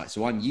building site.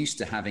 So I'm used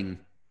to having,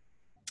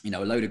 a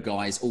load of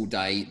guys all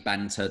day,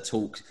 banter,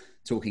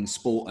 talking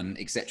sport and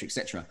et cetera, et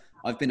cetera.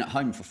 I've been at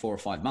home for 4 or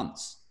 5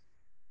 months,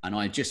 and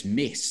I just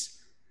miss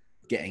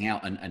getting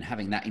out and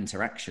having that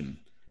interaction.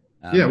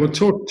 Well,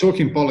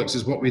 talking bollocks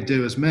is what we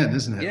do as men,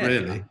 isn't it? Yeah,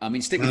 really. I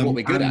mean, stick with what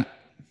we're good at.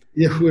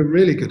 Yeah, we're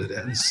really good at it,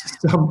 and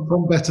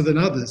some better than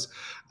others.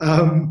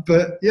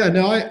 But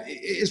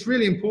it's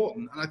really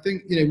important. And I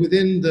think,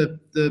 within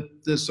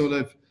the sort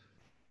of,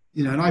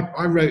 and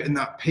I wrote in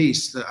that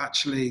piece that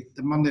actually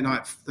the Monday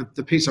night,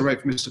 the piece I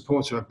wrote for Mr.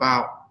 Porter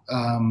about,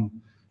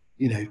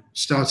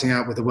 starting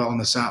out with the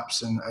wellness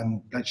apps,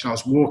 and actually I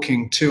was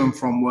walking to and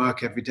from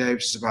work every day,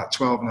 which is about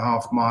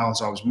 12.5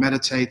 miles. I was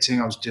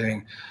meditating, I was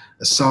doing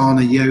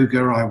asana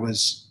yoga, I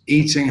was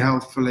eating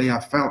healthfully. I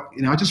felt,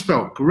 I just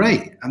felt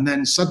great. And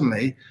then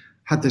suddenly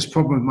had this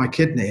problem with my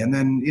kidney, and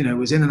then,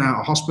 was in and out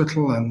of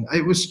hospital, and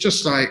it was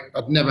just like,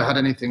 I'd never had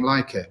anything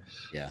like it.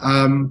 Yeah.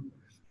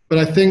 But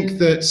I think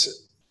that,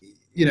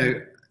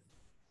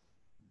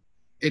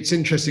 it's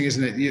interesting,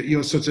 isn't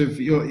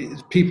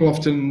it? People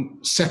often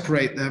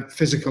separate their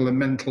physical and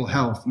mental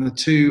health, and the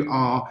two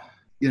are,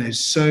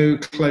 so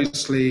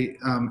closely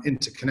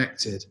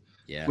interconnected.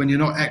 Yeah. When you're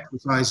not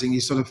exercising, you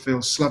sort of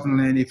feel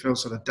slovenly and you feel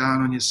sort of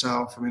down on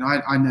yourself. I mean,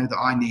 I know that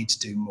I need to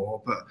do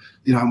more, but,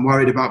 I'm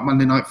worried about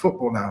Monday Night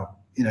Football now,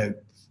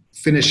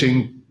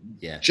 finishing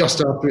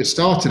just after it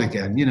started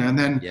again, and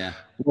then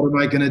what am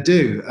I going to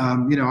do?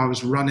 I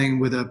was running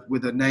with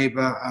a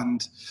neighbor,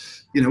 and,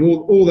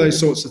 all those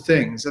sorts of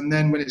things. And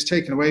then when it's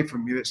taken away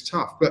from you, it's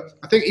tough. But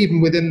I think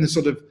even within the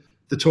sort of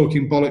the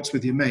talking bollocks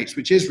with your mates,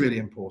 which is really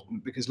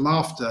important, because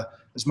laughter,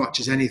 as much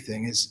as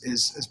anything,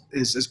 is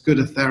as good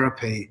a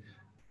therapy,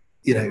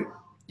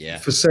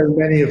 for so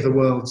many of the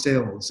world's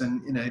ills.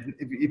 And,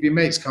 if your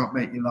mates can't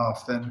make you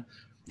laugh, then,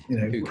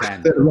 who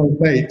can? They're the wrong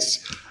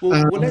mates.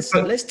 Well,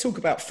 let's talk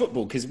about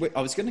football, because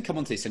I was going to come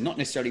on to this, and not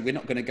necessarily, we're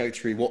not going to go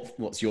through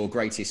what's your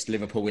greatest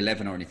Liverpool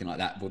 11 or anything like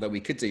that, although we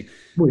could do.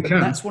 We can.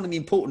 That's one of the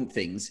important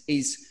things,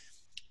 is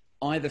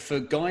either for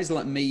guys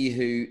like me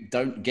who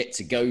don't get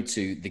to go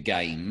to the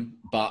game,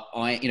 but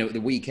at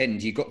the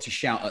weekend, you got to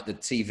shout at the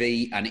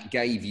TV, and it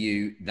gave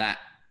you that,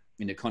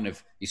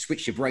 you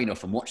switch your brain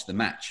off and watch the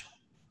match.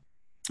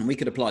 And we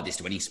could apply this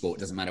to any sport.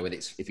 It doesn't matter whether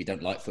it's, if you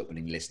don't like football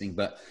and you're listening,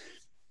 but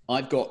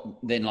I've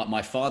got then, like,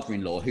 my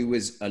father-in-law, who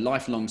was a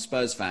lifelong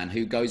Spurs fan,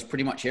 who goes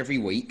pretty much every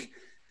week,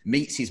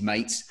 meets his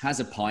mates, has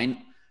a pint,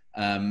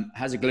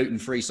 has a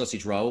gluten-free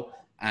sausage roll,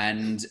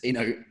 and,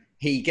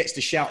 he gets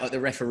to shout at the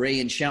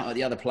referee and shout at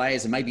the other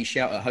players, and maybe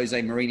shout at Jose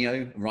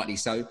Mourinho, rightly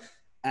so.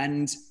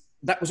 And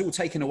that was all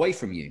taken away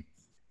from you.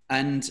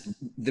 And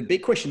the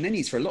big question then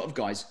is, for a lot of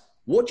guys,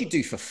 what do you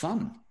do for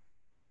fun?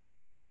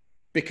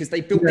 Because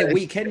they built their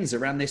weekends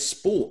around their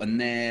sport, and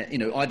they're,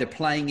 either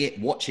playing it,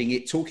 watching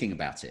it, talking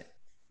about it.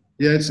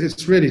 Yeah,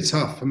 it's really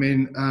tough. I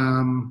mean,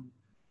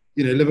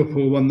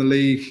 Liverpool won the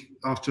league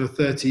after a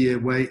 30-year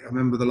wait. I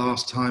remember the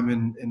last time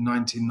in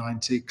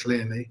 1990,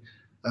 clearly.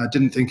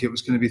 Didn't think it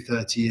was going to be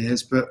 30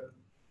 years, but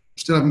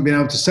still haven't been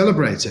able to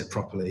celebrate it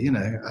properly,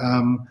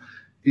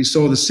 You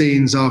saw the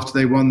scenes after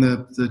they won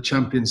the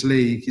Champions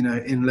League,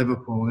 in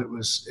Liverpool. It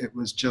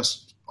was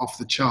just off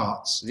the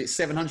charts. Is it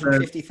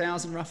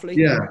 750,000 roughly?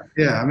 Yeah.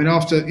 I mean,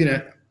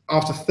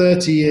 after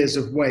 30 years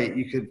of wait,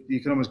 you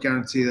can almost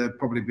guarantee there'd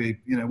probably be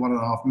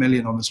 1.5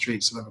 million on the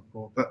streets of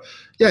Liverpool. But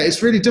yeah,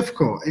 it's really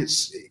difficult.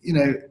 It's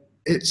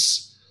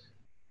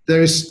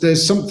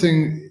there's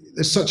something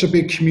there's such a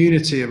big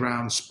community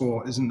around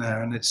sport, isn't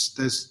there? And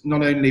there's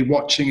not only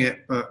watching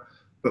it, but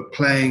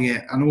playing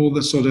it, and all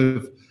the sort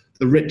of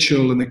the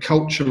ritual and the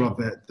culture of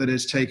it that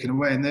is taken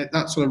away. And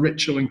that sort of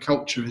ritual and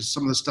culture is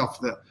some of the stuff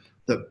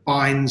that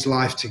binds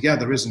life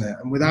together, isn't it?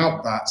 And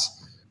without that,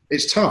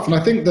 it's tough. And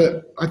I think,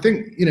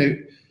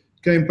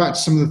 going back to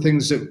some of the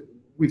things that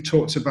we've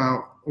talked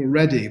about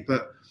already,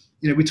 but,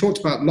 we talked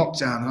about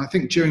lockdown. And I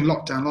think during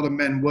lockdown, a lot of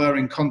men were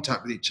in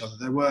contact with each other.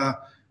 There were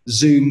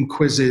Zoom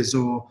quizzes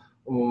or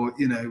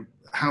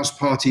house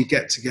party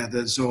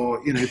get-togethers,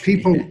 or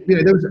people.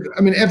 There was.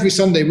 I mean, every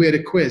Sunday we had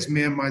a quiz.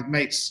 Me and my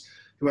mates,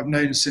 who I've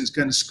known since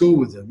going to school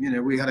with them.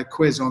 We had a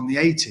quiz on the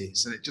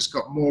 80s, and it just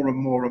got more and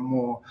more and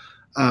more,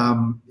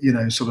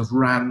 sort of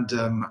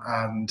random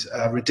and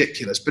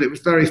ridiculous. But it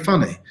was very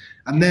funny.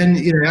 And then,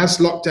 as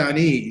lockdown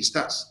eased,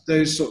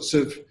 those sorts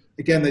of,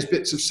 again, those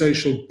bits of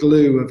social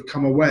glue have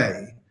come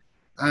away,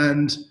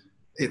 and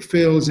it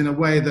feels in a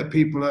way that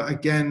people are,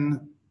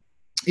 again,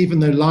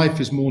 even though life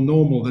is more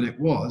normal than it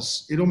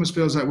was, it almost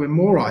feels like we're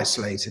more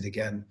isolated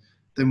again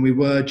than we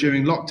were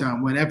during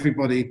lockdown, when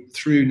everybody,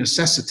 through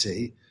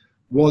necessity,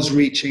 was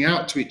reaching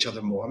out to each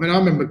other more. I mean, I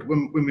remember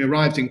when we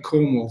arrived in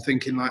Cornwall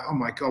thinking like, oh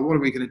my God, what are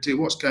we going to do?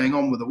 What's going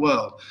on with the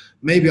world?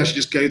 Maybe I should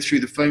just go through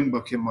the phone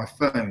book in my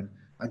phone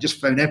and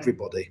just phone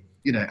everybody.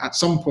 At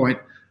some point,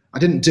 I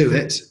didn't do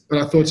it, but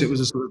I thought it was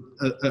a sort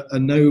of a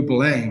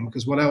noble aim,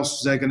 because what else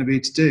was there going to be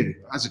to do?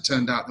 As it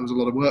turned out, there was a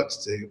lot of work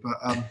to do, but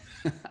I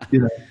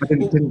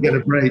didn't get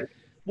a break.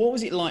 What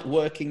was it like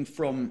working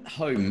from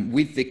home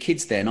with the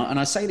kids there? And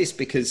I say this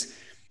because,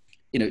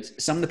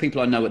 some of the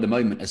people I know at the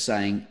moment are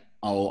saying,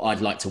 oh,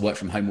 I'd like to work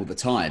from home all the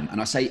time.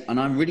 And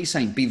I'm really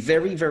saying, be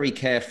very, very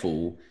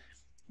careful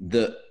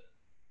that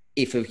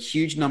if a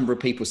huge number of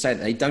people say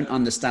that, they don't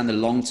understand the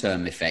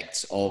long-term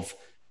effects of,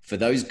 for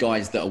those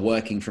guys that are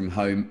working from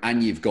home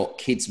and you've got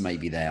kids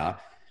maybe there,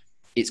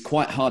 it's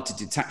quite hard to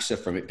detach them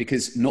from it,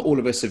 because not all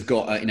of us have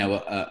got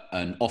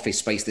an office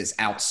space that's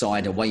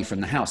outside, away from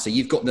the house. So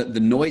you've got the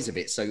noise of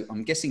it. So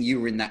I'm guessing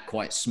you were in that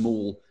quite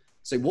small.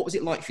 So what was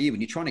it like for you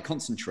when you're trying to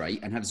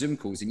concentrate and have Zoom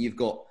calls, and you've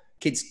got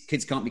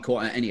kids can't be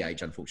caught at any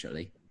age,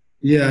 unfortunately?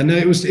 Yeah, no,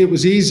 it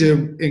was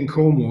easier in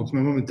Cornwall.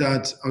 My mum and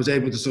dad, I was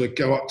able to sort of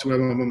go up to where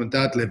my mum and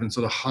dad live and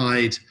sort of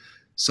hide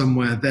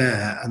somewhere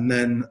there. And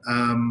then,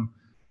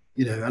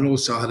 and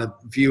also I had a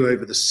view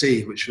over the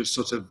sea, which was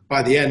sort of,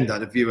 by the end, I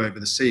had a view over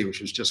the sea, which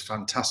was just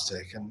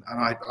fantastic. And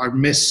I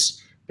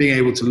miss being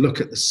able to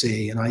look at the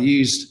sea. And I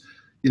used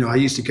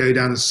to go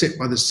down and sit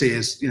by the sea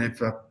as,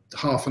 for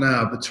half an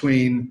hour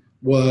between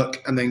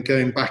work and then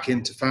going back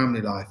into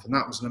family life. And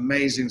that was an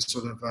amazing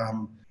sort of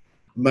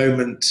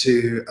moment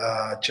to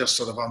just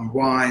sort of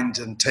unwind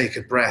and take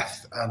a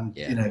breath and,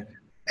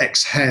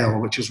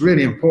 exhale, which was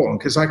really important,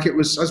 because like it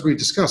was, as we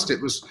discussed,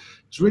 it was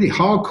really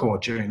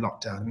hardcore during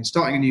lockdown. I mean,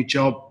 starting a new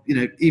job,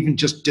 even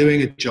just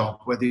doing a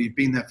job, whether you've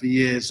been there for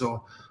years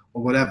or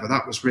whatever,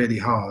 that was really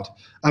hard.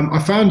 I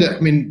found it,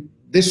 I mean,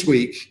 this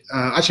week,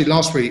 actually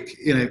last week,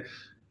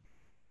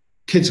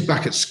 kids are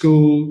back at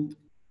school,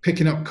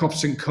 picking up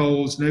coughs and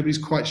colds. Nobody's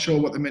quite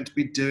sure what they're meant to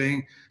be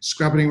doing,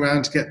 scrabbling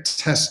around to get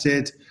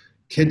tested,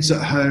 kids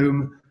at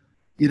home,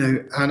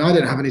 and I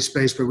don't have any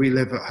space where we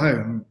live at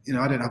home.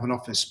 I don't have an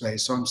office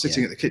space. So I'm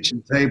sitting at the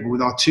kitchen table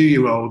with our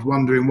 2-year-old,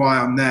 wondering why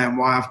I'm there and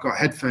why I've got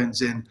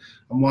headphones in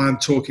and why I'm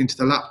talking to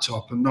the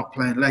laptop and not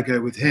playing Lego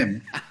with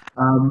him.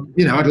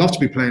 I'd love to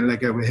be playing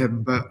Lego with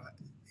him, but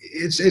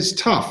it's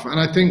tough. And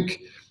I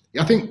think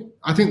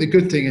the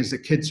good thing is that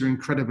kids are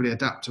incredibly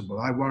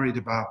adaptable. I worried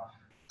about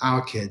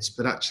our kids,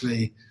 but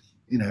actually,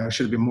 I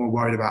should have been more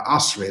worried about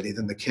us really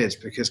than the kids,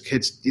 because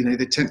kids,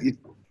 they tend,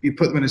 you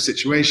put them in a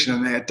situation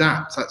and they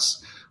adapt.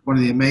 That's one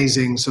of the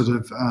amazing sort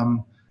of,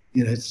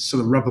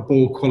 sort of rubber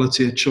ball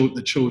quality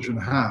that children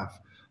have.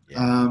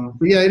 Yeah.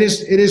 But yeah, it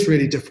is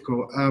really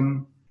difficult. I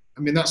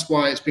mean, that's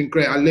why it's been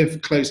great. I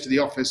live close to the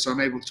office, so I'm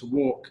able to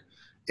walk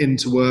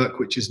into work,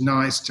 which is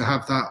nice to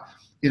have that,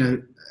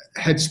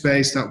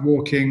 headspace, that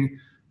walking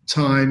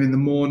time in the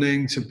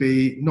morning,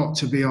 not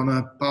to be on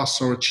a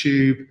bus or a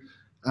tube,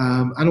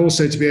 and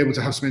also to be able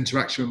to have some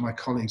interaction with my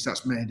colleagues.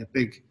 That's made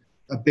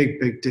a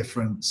big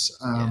difference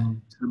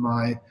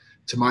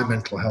to my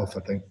mental health,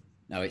 I think.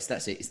 No,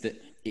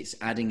 it's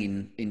adding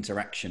in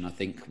interaction. I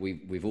think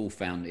we've all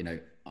found, I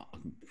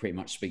pretty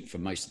much speak for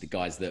most of the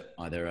guys that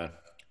either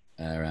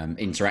are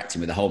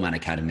interacting with the Whole Man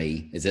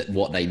Academy, is that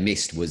what they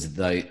missed was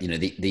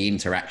the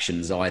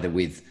interactions either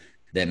with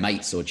their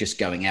mates or just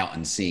going out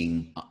and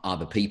seeing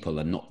other people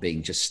and not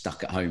being just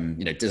stuck at home.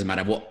 It doesn't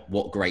matter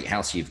what great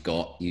house you've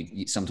got.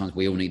 Sometimes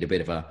we all need a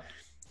bit of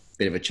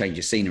a change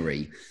of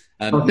scenery.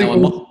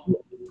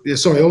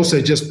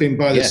 Also just being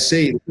by the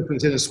sea, the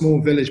difference in a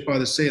small village by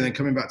the sea and then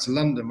coming back to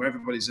London where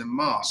everybody's in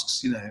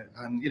masks,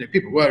 and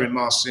people were in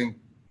masks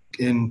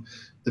in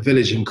the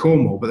village in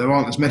Cornwall, but there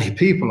aren't as many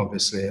people,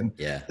 obviously. And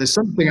there's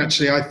something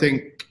actually, I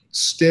think,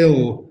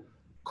 still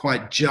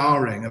quite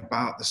jarring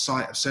about the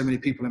sight of so many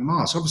people in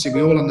masks. Obviously,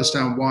 we all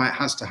understand why it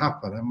has to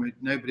happen, and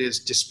nobody is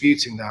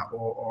disputing that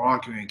or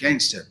arguing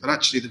against it. But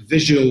actually, the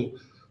visual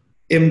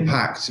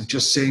impact of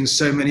just seeing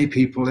so many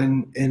people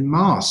in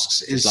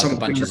masks is like something.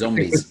 A bunch of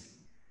zombies.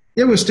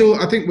 Yeah,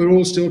 I think we're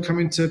all still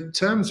coming to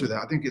terms with it.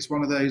 I think it's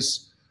one of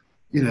those,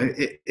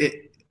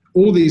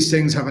 all these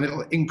things have a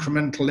little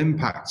incremental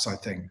impacts, I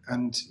think.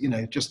 And,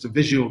 just the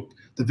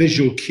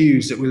visual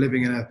cues that we're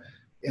living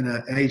in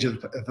an age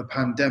of the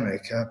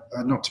pandemic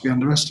are not to be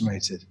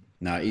underestimated.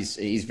 No, it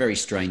is very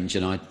strange.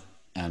 And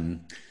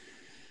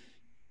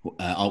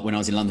when I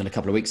was in London a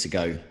couple of weeks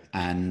ago,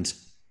 and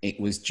it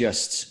was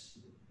just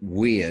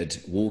weird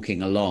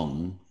walking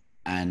along,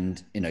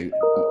 and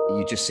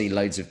you just see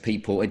loads of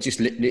people. It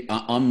just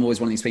I'm always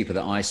one of these people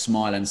that I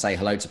smile and say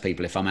hello to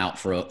people if I'm out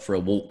for a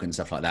walk and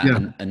stuff like that.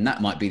 Yeah. And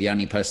that might be the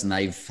only person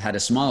they've had a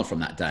smile from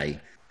that day.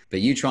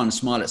 But you try and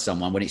smile at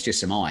someone when it's just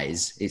some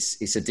eyes,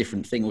 it's a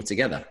different thing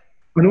altogether.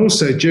 And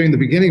also during the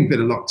beginning bit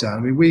of lockdown, I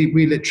mean,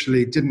 we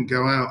literally didn't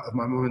go out of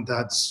my mum and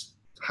dad's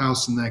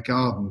house and their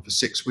garden for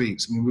 6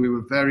 weeks. I mean, we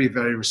were very,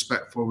 very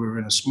respectful. We were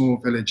in a small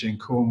village in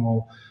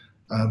Cornwall,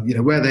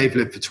 where they've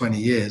lived for 20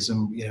 years.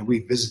 And, we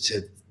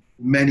visited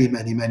many,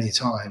 many, many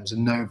times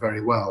and know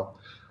very well.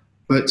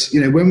 But,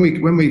 when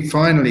we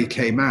finally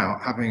came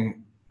out,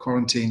 having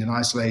quarantined and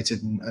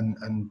isolated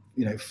and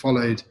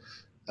followed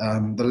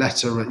the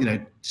letter,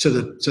 to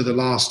the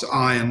last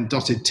I and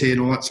dotted T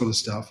and all that sort of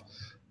stuff,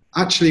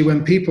 actually,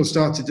 when people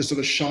started to sort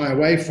of shy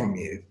away from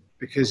you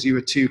because you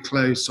were too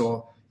close,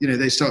 or,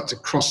 they start to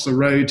cross the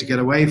road to get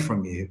away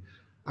from you,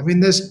 I mean,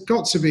 there's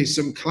got to be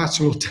some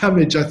collateral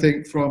damage, I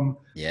think, from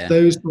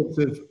those sorts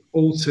of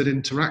altered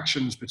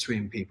interactions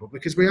between people,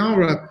 because we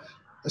are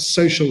a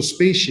social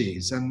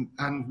species, and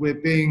we're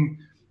being,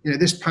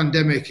 this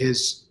pandemic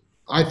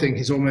I think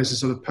is almost a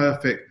sort of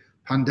perfect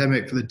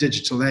pandemic for the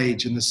digital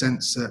age, in the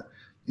sense that,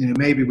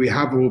 maybe we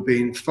have all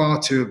been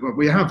but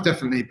we have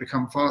definitely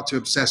become far too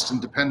obsessed and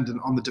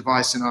dependent on the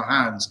device in our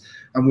hands,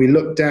 and we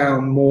look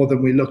down more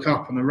than we look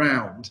up and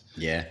around.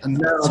 Yeah, and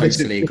now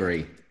totally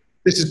agree.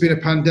 This has been a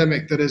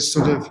pandemic that has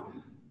sort of,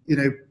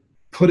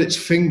 put its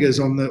fingers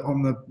on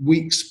the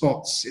weak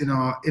spots in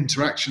our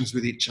interactions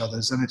with each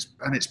other,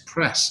 and it's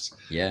pressed.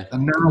 Yeah.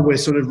 And now we're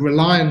sort of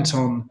reliant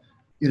on,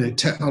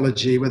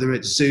 technology, whether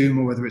it's Zoom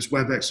or whether it's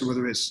WebEx or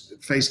whether it's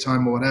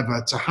FaceTime or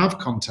whatever, to have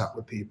contact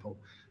with people.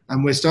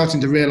 And we're starting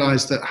to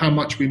realize that how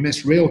much we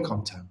miss real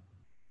content.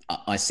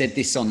 I said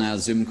this on our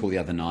Zoom call the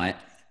other night.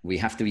 We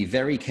have to be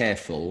very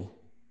careful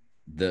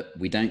that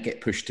we don't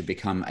get pushed to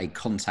become a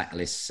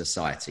contactless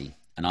society.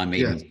 And I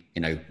mean,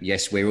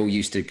 yes, we're all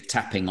used to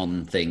tapping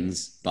on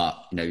things,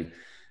 but,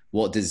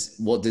 what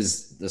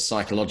does the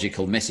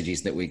psychological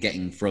messages that we're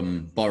getting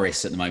from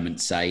Boris at the moment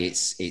say?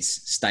 It's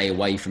stay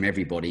away from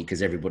everybody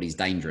because everybody's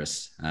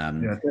dangerous.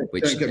 Don't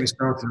get me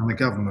started on the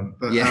government.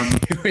 But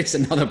it's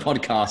another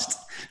podcast.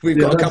 We've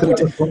got a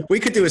couple. We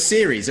could do a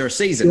series or a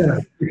season. Yeah,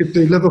 we could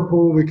do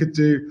Liverpool. We could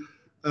do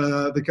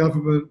the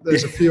government.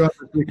 There's a few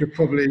others we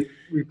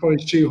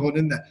probably shoehorn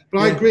in there. But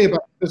I agree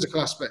about the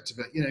physical aspect of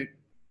it.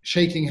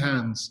 Shaking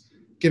hands,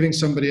 giving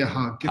somebody a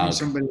hug, giving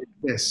somebody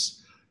a kiss.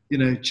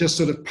 Just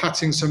sort of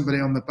patting somebody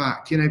on the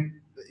back,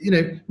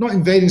 not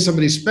invading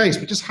somebody's space,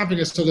 but just having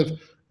a sort of,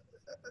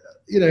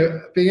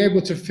 being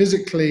able to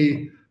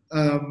physically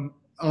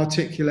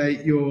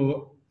articulate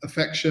your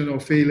affection or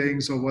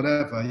feelings or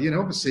whatever,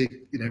 obviously,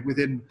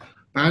 within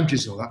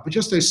boundaries or that, but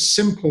just those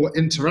simple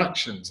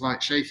interactions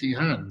like shaking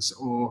hands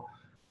or,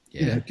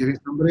 giving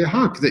somebody a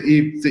hug that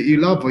you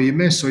love or you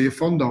miss or you're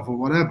fond of or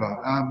whatever.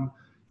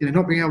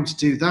 Not being able to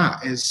do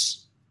that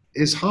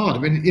is hard. I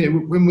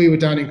mean, when we were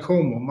down in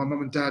Cornwall, my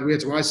mum and dad, we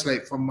had to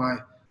isolate from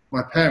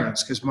my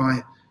parents because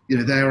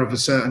they're of a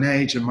certain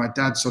age, and my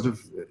dad sort of,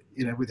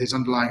 with his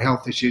underlying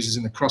health issues, is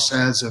in the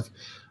crosshairs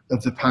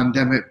of the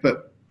pandemic.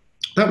 But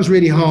that was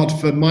really hard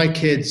for my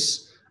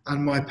kids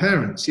and my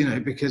parents,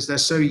 because they're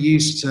so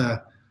used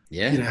to,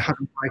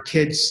 having my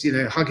kids,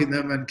 hugging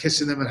them and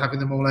kissing them and having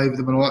them all over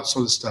them and all that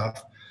sort of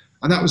stuff.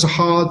 And that was a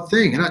hard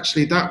thing. And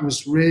actually that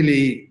was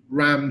really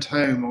rammed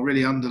home, or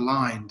really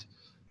underlined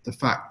the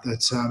fact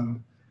that,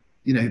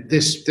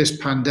 this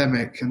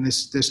pandemic and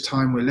this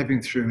time we're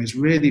living through is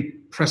really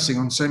pressing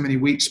on so many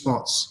weak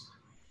spots,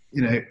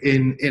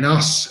 in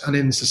us and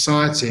in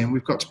society. And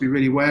we've got to be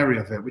really wary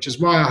of it, which is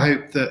why I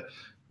hope that,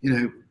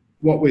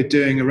 what we're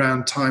doing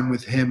around time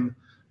with him,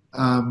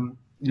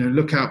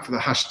 look out for the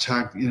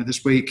hashtag,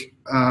 this week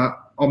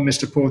on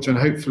Mr. Porter, and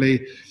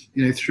hopefully,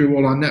 through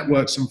all our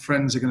networks and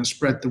friends are going to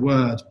spread the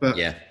word. But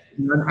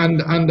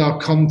and our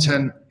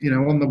content,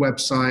 on the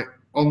website,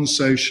 on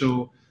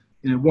social,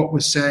 what we're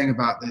saying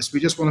about this. We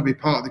just want to be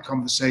part of the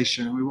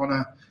conversation. We want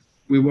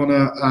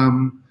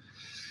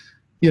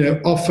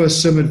to offer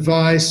some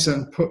advice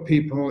and put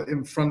people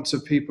in front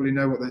of people who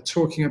know what they're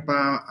talking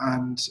about,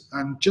 and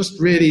just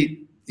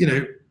really,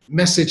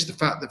 message the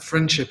fact that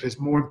friendship is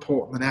more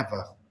important than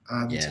ever,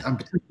 and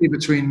particularly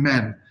between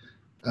men.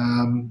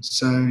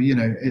 So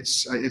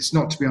it's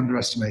not to be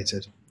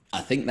underestimated.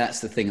 I think that's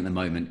the thing at the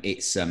moment.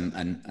 It's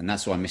and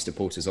that's why Mr.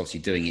 Porter's obviously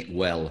doing it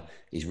well,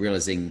 is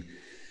realizing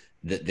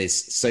that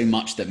there's so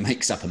much that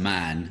makes up a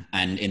man,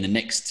 and in the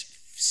next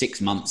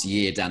 6 months,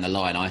 year down the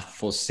line, I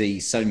foresee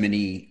so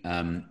many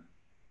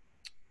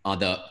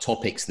other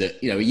topics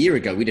that, a year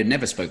ago we'd have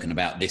never spoken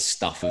about, this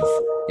stuff of,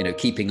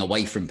 keeping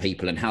away from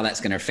people and how that's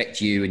going to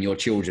affect you and your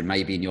children,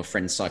 maybe, and your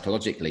friends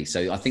psychologically.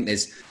 So I think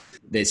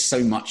there's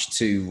so much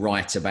to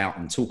write about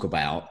and talk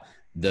about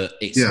that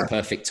it's the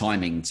perfect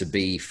timing to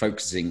be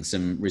focusing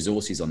some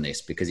resources on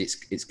this, because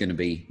it's going to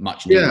be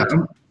much needed. Yeah,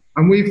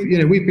 and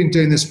we've been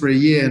doing this for a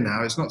year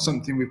now. It's not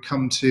something we've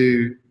come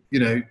to,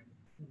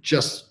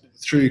 just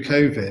through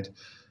COVID.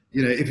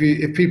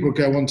 If people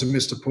go onto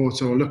Mr.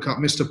 Porter or look up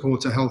Mr.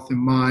 Porter Health in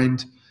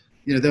Mind,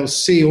 they'll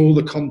see all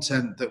the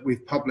content that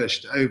we've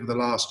published over the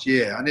last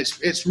year, and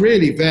it's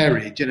really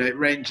varied. It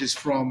ranges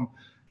from,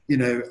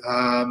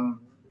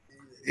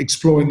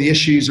 exploring the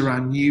issues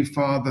around new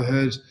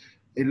fatherhood.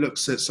 It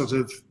looks at sort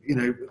of,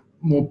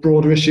 more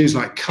broader issues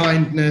like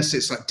kindness.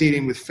 It's like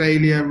dealing with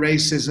failure,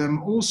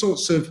 racism, all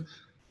sorts of,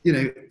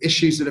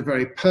 issues that are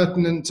very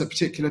pertinent at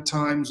particular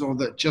times, or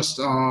that just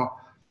are,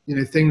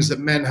 things that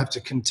men have to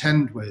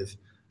contend with.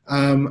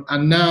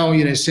 And now,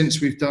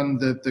 since we've done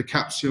the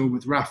capsule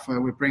with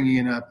Rafa, we're bringing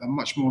in a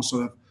much more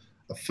sort of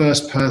a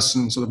first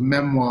person sort of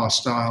memoir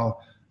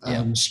style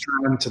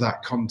strand to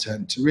that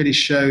content, to really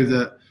show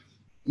that,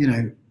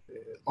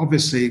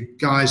 obviously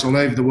guys all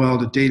over the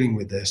world are dealing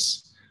with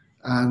this,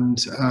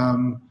 and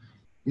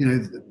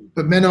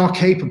but men are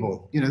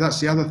capable. That's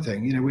the other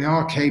thing. We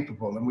are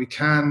capable, and we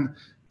can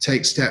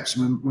take steps.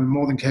 We're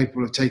more than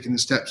capable of taking the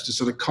steps to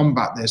sort of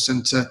combat this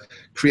and to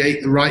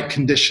create the right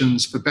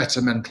conditions for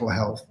better mental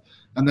health.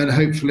 And then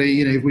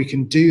hopefully, if we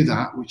can do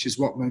that, which is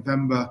what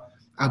Movember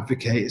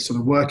advocates, sort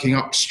of working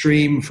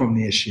upstream from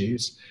the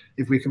issues,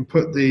 if we can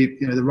put the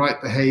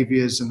right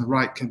behaviors and the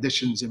right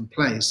conditions in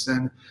place,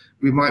 then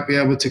we might be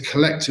able to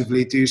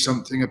collectively do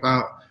something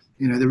about,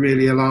 the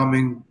really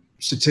alarming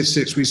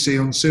statistics we see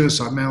on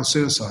suicide, male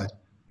suicide.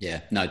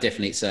 Yeah, no,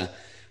 definitely.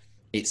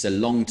 It's a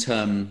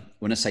long-term,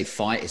 when I say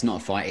fight, it's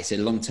not a fight, it's a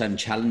long-term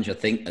challenge, I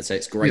think. And so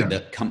it's great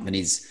that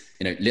companies,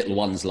 little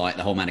ones like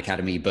the Whole Man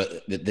Academy,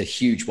 but the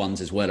huge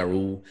ones as well, are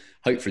all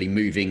hopefully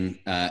moving,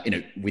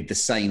 with the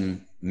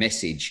same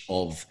message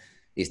of,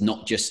 it's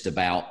not just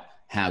about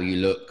how you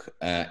look,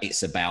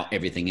 it's about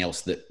everything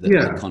else that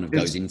kind of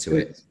goes into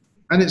it.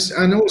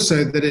 And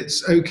also that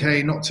it's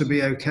okay not to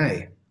be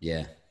okay.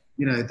 Yeah.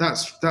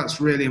 That's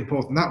really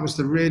important. That was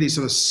the really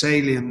sort of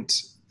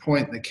salient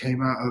point that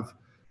came out of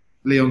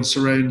Leon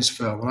Sarone's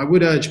film. And I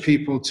would urge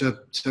people to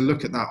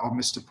look at that on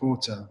Mr.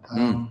 Porter.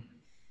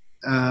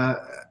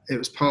 It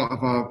was part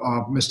of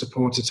our Mr.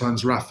 Porter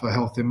times Rafa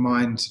Health in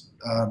Mind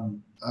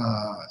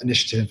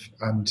initiative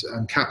and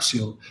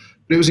capsule.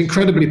 But it was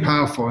incredibly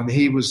powerful, and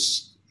he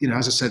was,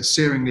 as I said,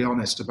 searingly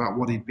honest about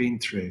what he'd been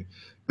through.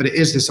 But it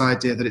is this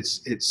idea that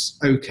it's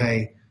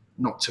okay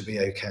not to be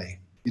okay,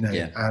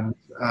 and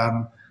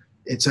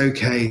it's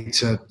okay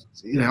to,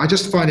 I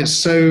just find it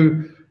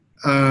so,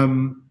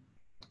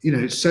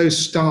 so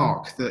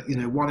stark that,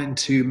 1 in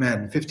 2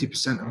 men,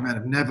 50% of men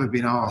have never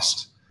been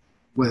asked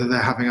whether they're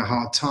having a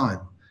hard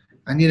time.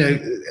 And,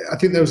 I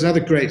think there was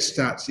another great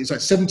stat. It's like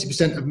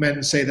 70% of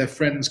men say their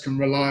friends can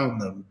rely on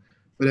them,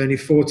 but only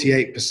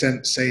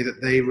 48% say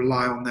that they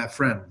rely on their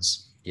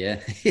friends.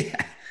 Yeah.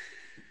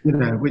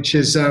 Which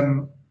is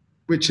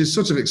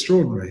sort of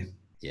extraordinary.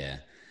 Yeah.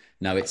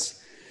 No,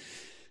 it's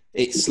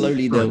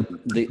slowly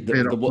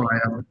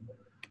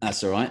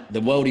that's all right.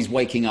 The world is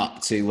waking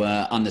up to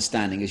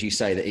understanding, as you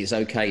say, that it's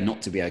okay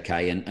not to be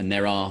okay, and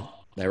there are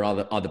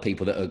other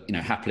people that are,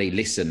 happily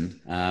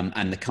listen,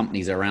 and the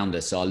companies around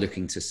us are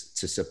looking to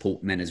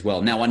support men as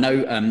well. Now, I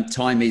know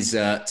time is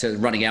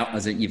running out,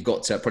 as you've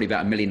got probably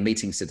about 1 million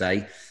meetings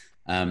today,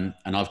 and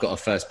I've got a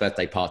first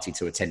birthday party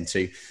to attend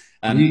to.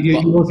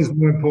 Yours is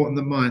more important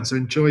than mine, so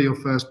enjoy your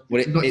first.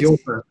 Not your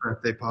first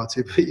birthday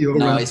party, but your.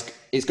 No,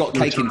 it's got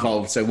cake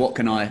involved. So what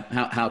can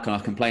how can I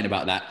complain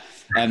about that?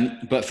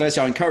 But first,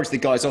 I encourage the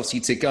guys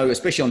obviously to go,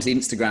 especially onto the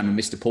Instagram of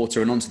Mr.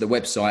 Porter and onto the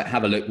website.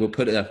 Have a look. We'll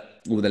put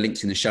all the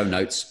links in the show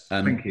notes.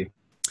 Thank you.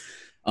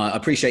 I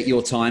appreciate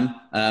your time.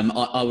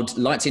 I would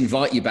like to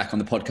invite you back on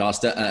the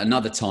podcast at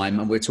another time,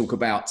 and we'll talk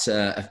about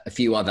a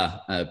few other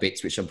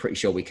bits, which I'm pretty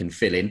sure we can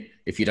fill in,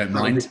 if you don't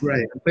mind.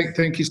 Great.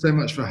 Thank you so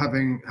much for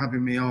having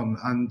me on.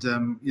 And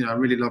I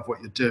really love what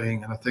you're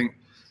doing, and I think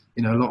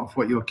a lot of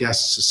what your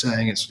guests are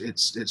saying,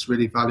 it's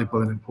really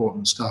valuable and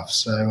important stuff.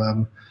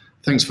 So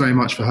thanks very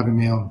much for having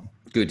me on.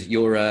 Good.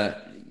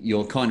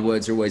 Your kind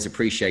words are always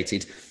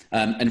appreciated.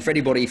 And for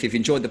anybody, if you've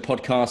enjoyed the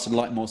podcast and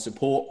like more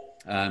support,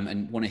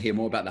 and want to hear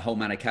more about the Whole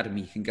Man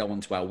Academy, you can go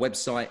onto our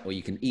website, or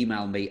you can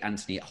email me,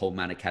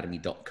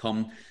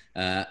 Anthony@wholemanacademy.com.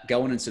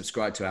 Go on and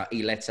subscribe to our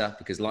e-letter,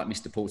 because like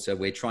Mr. Porter,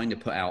 we're trying to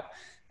put out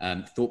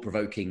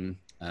thought-provoking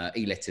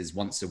e-letters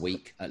once a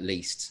week at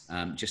least,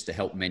 just to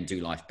help men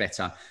do life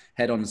better.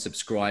 Head on and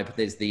subscribe.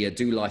 There's the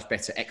Do Life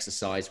Better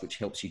exercise, which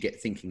helps you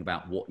get thinking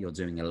about what you're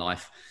doing in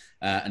life.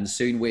 And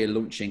soon we're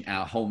launching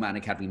our Whole Man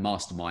Academy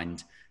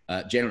Mastermind,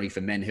 generally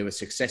for men who are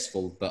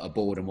successful but are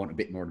bored and want a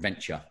bit more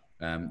adventure.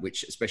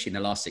 Which, especially in the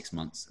last 6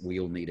 months, we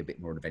all need a bit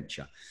more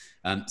adventure.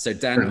 So,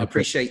 Dan, I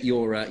appreciate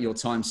your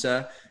time,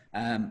 sir,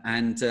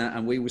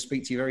 and we will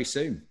speak to you very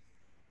soon.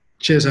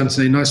 Cheers,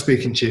 Anthony. Nice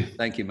speaking to you.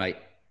 Thank you, mate.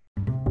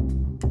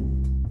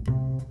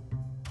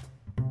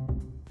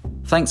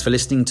 Thanks for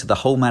listening to the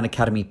Whole Man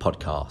Academy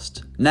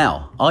podcast.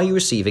 Now, are you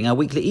receiving our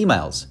weekly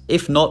emails?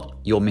 If not,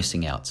 you're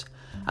missing out.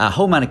 Our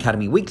Whole Man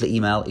Academy weekly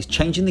email is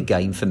changing the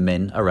game for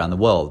men around the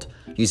world,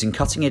 using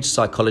cutting-edge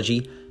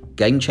psychology,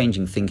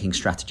 game-changing thinking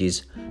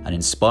strategies, and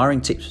inspiring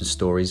tips and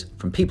stories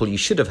from people you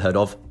should have heard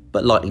of,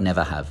 but likely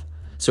never have.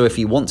 So if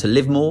you want to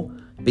live more,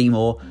 be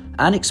more,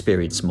 and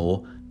experience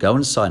more, go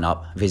and sign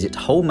up. Visit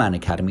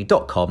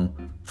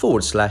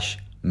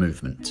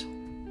wholemanacademy.com/movement.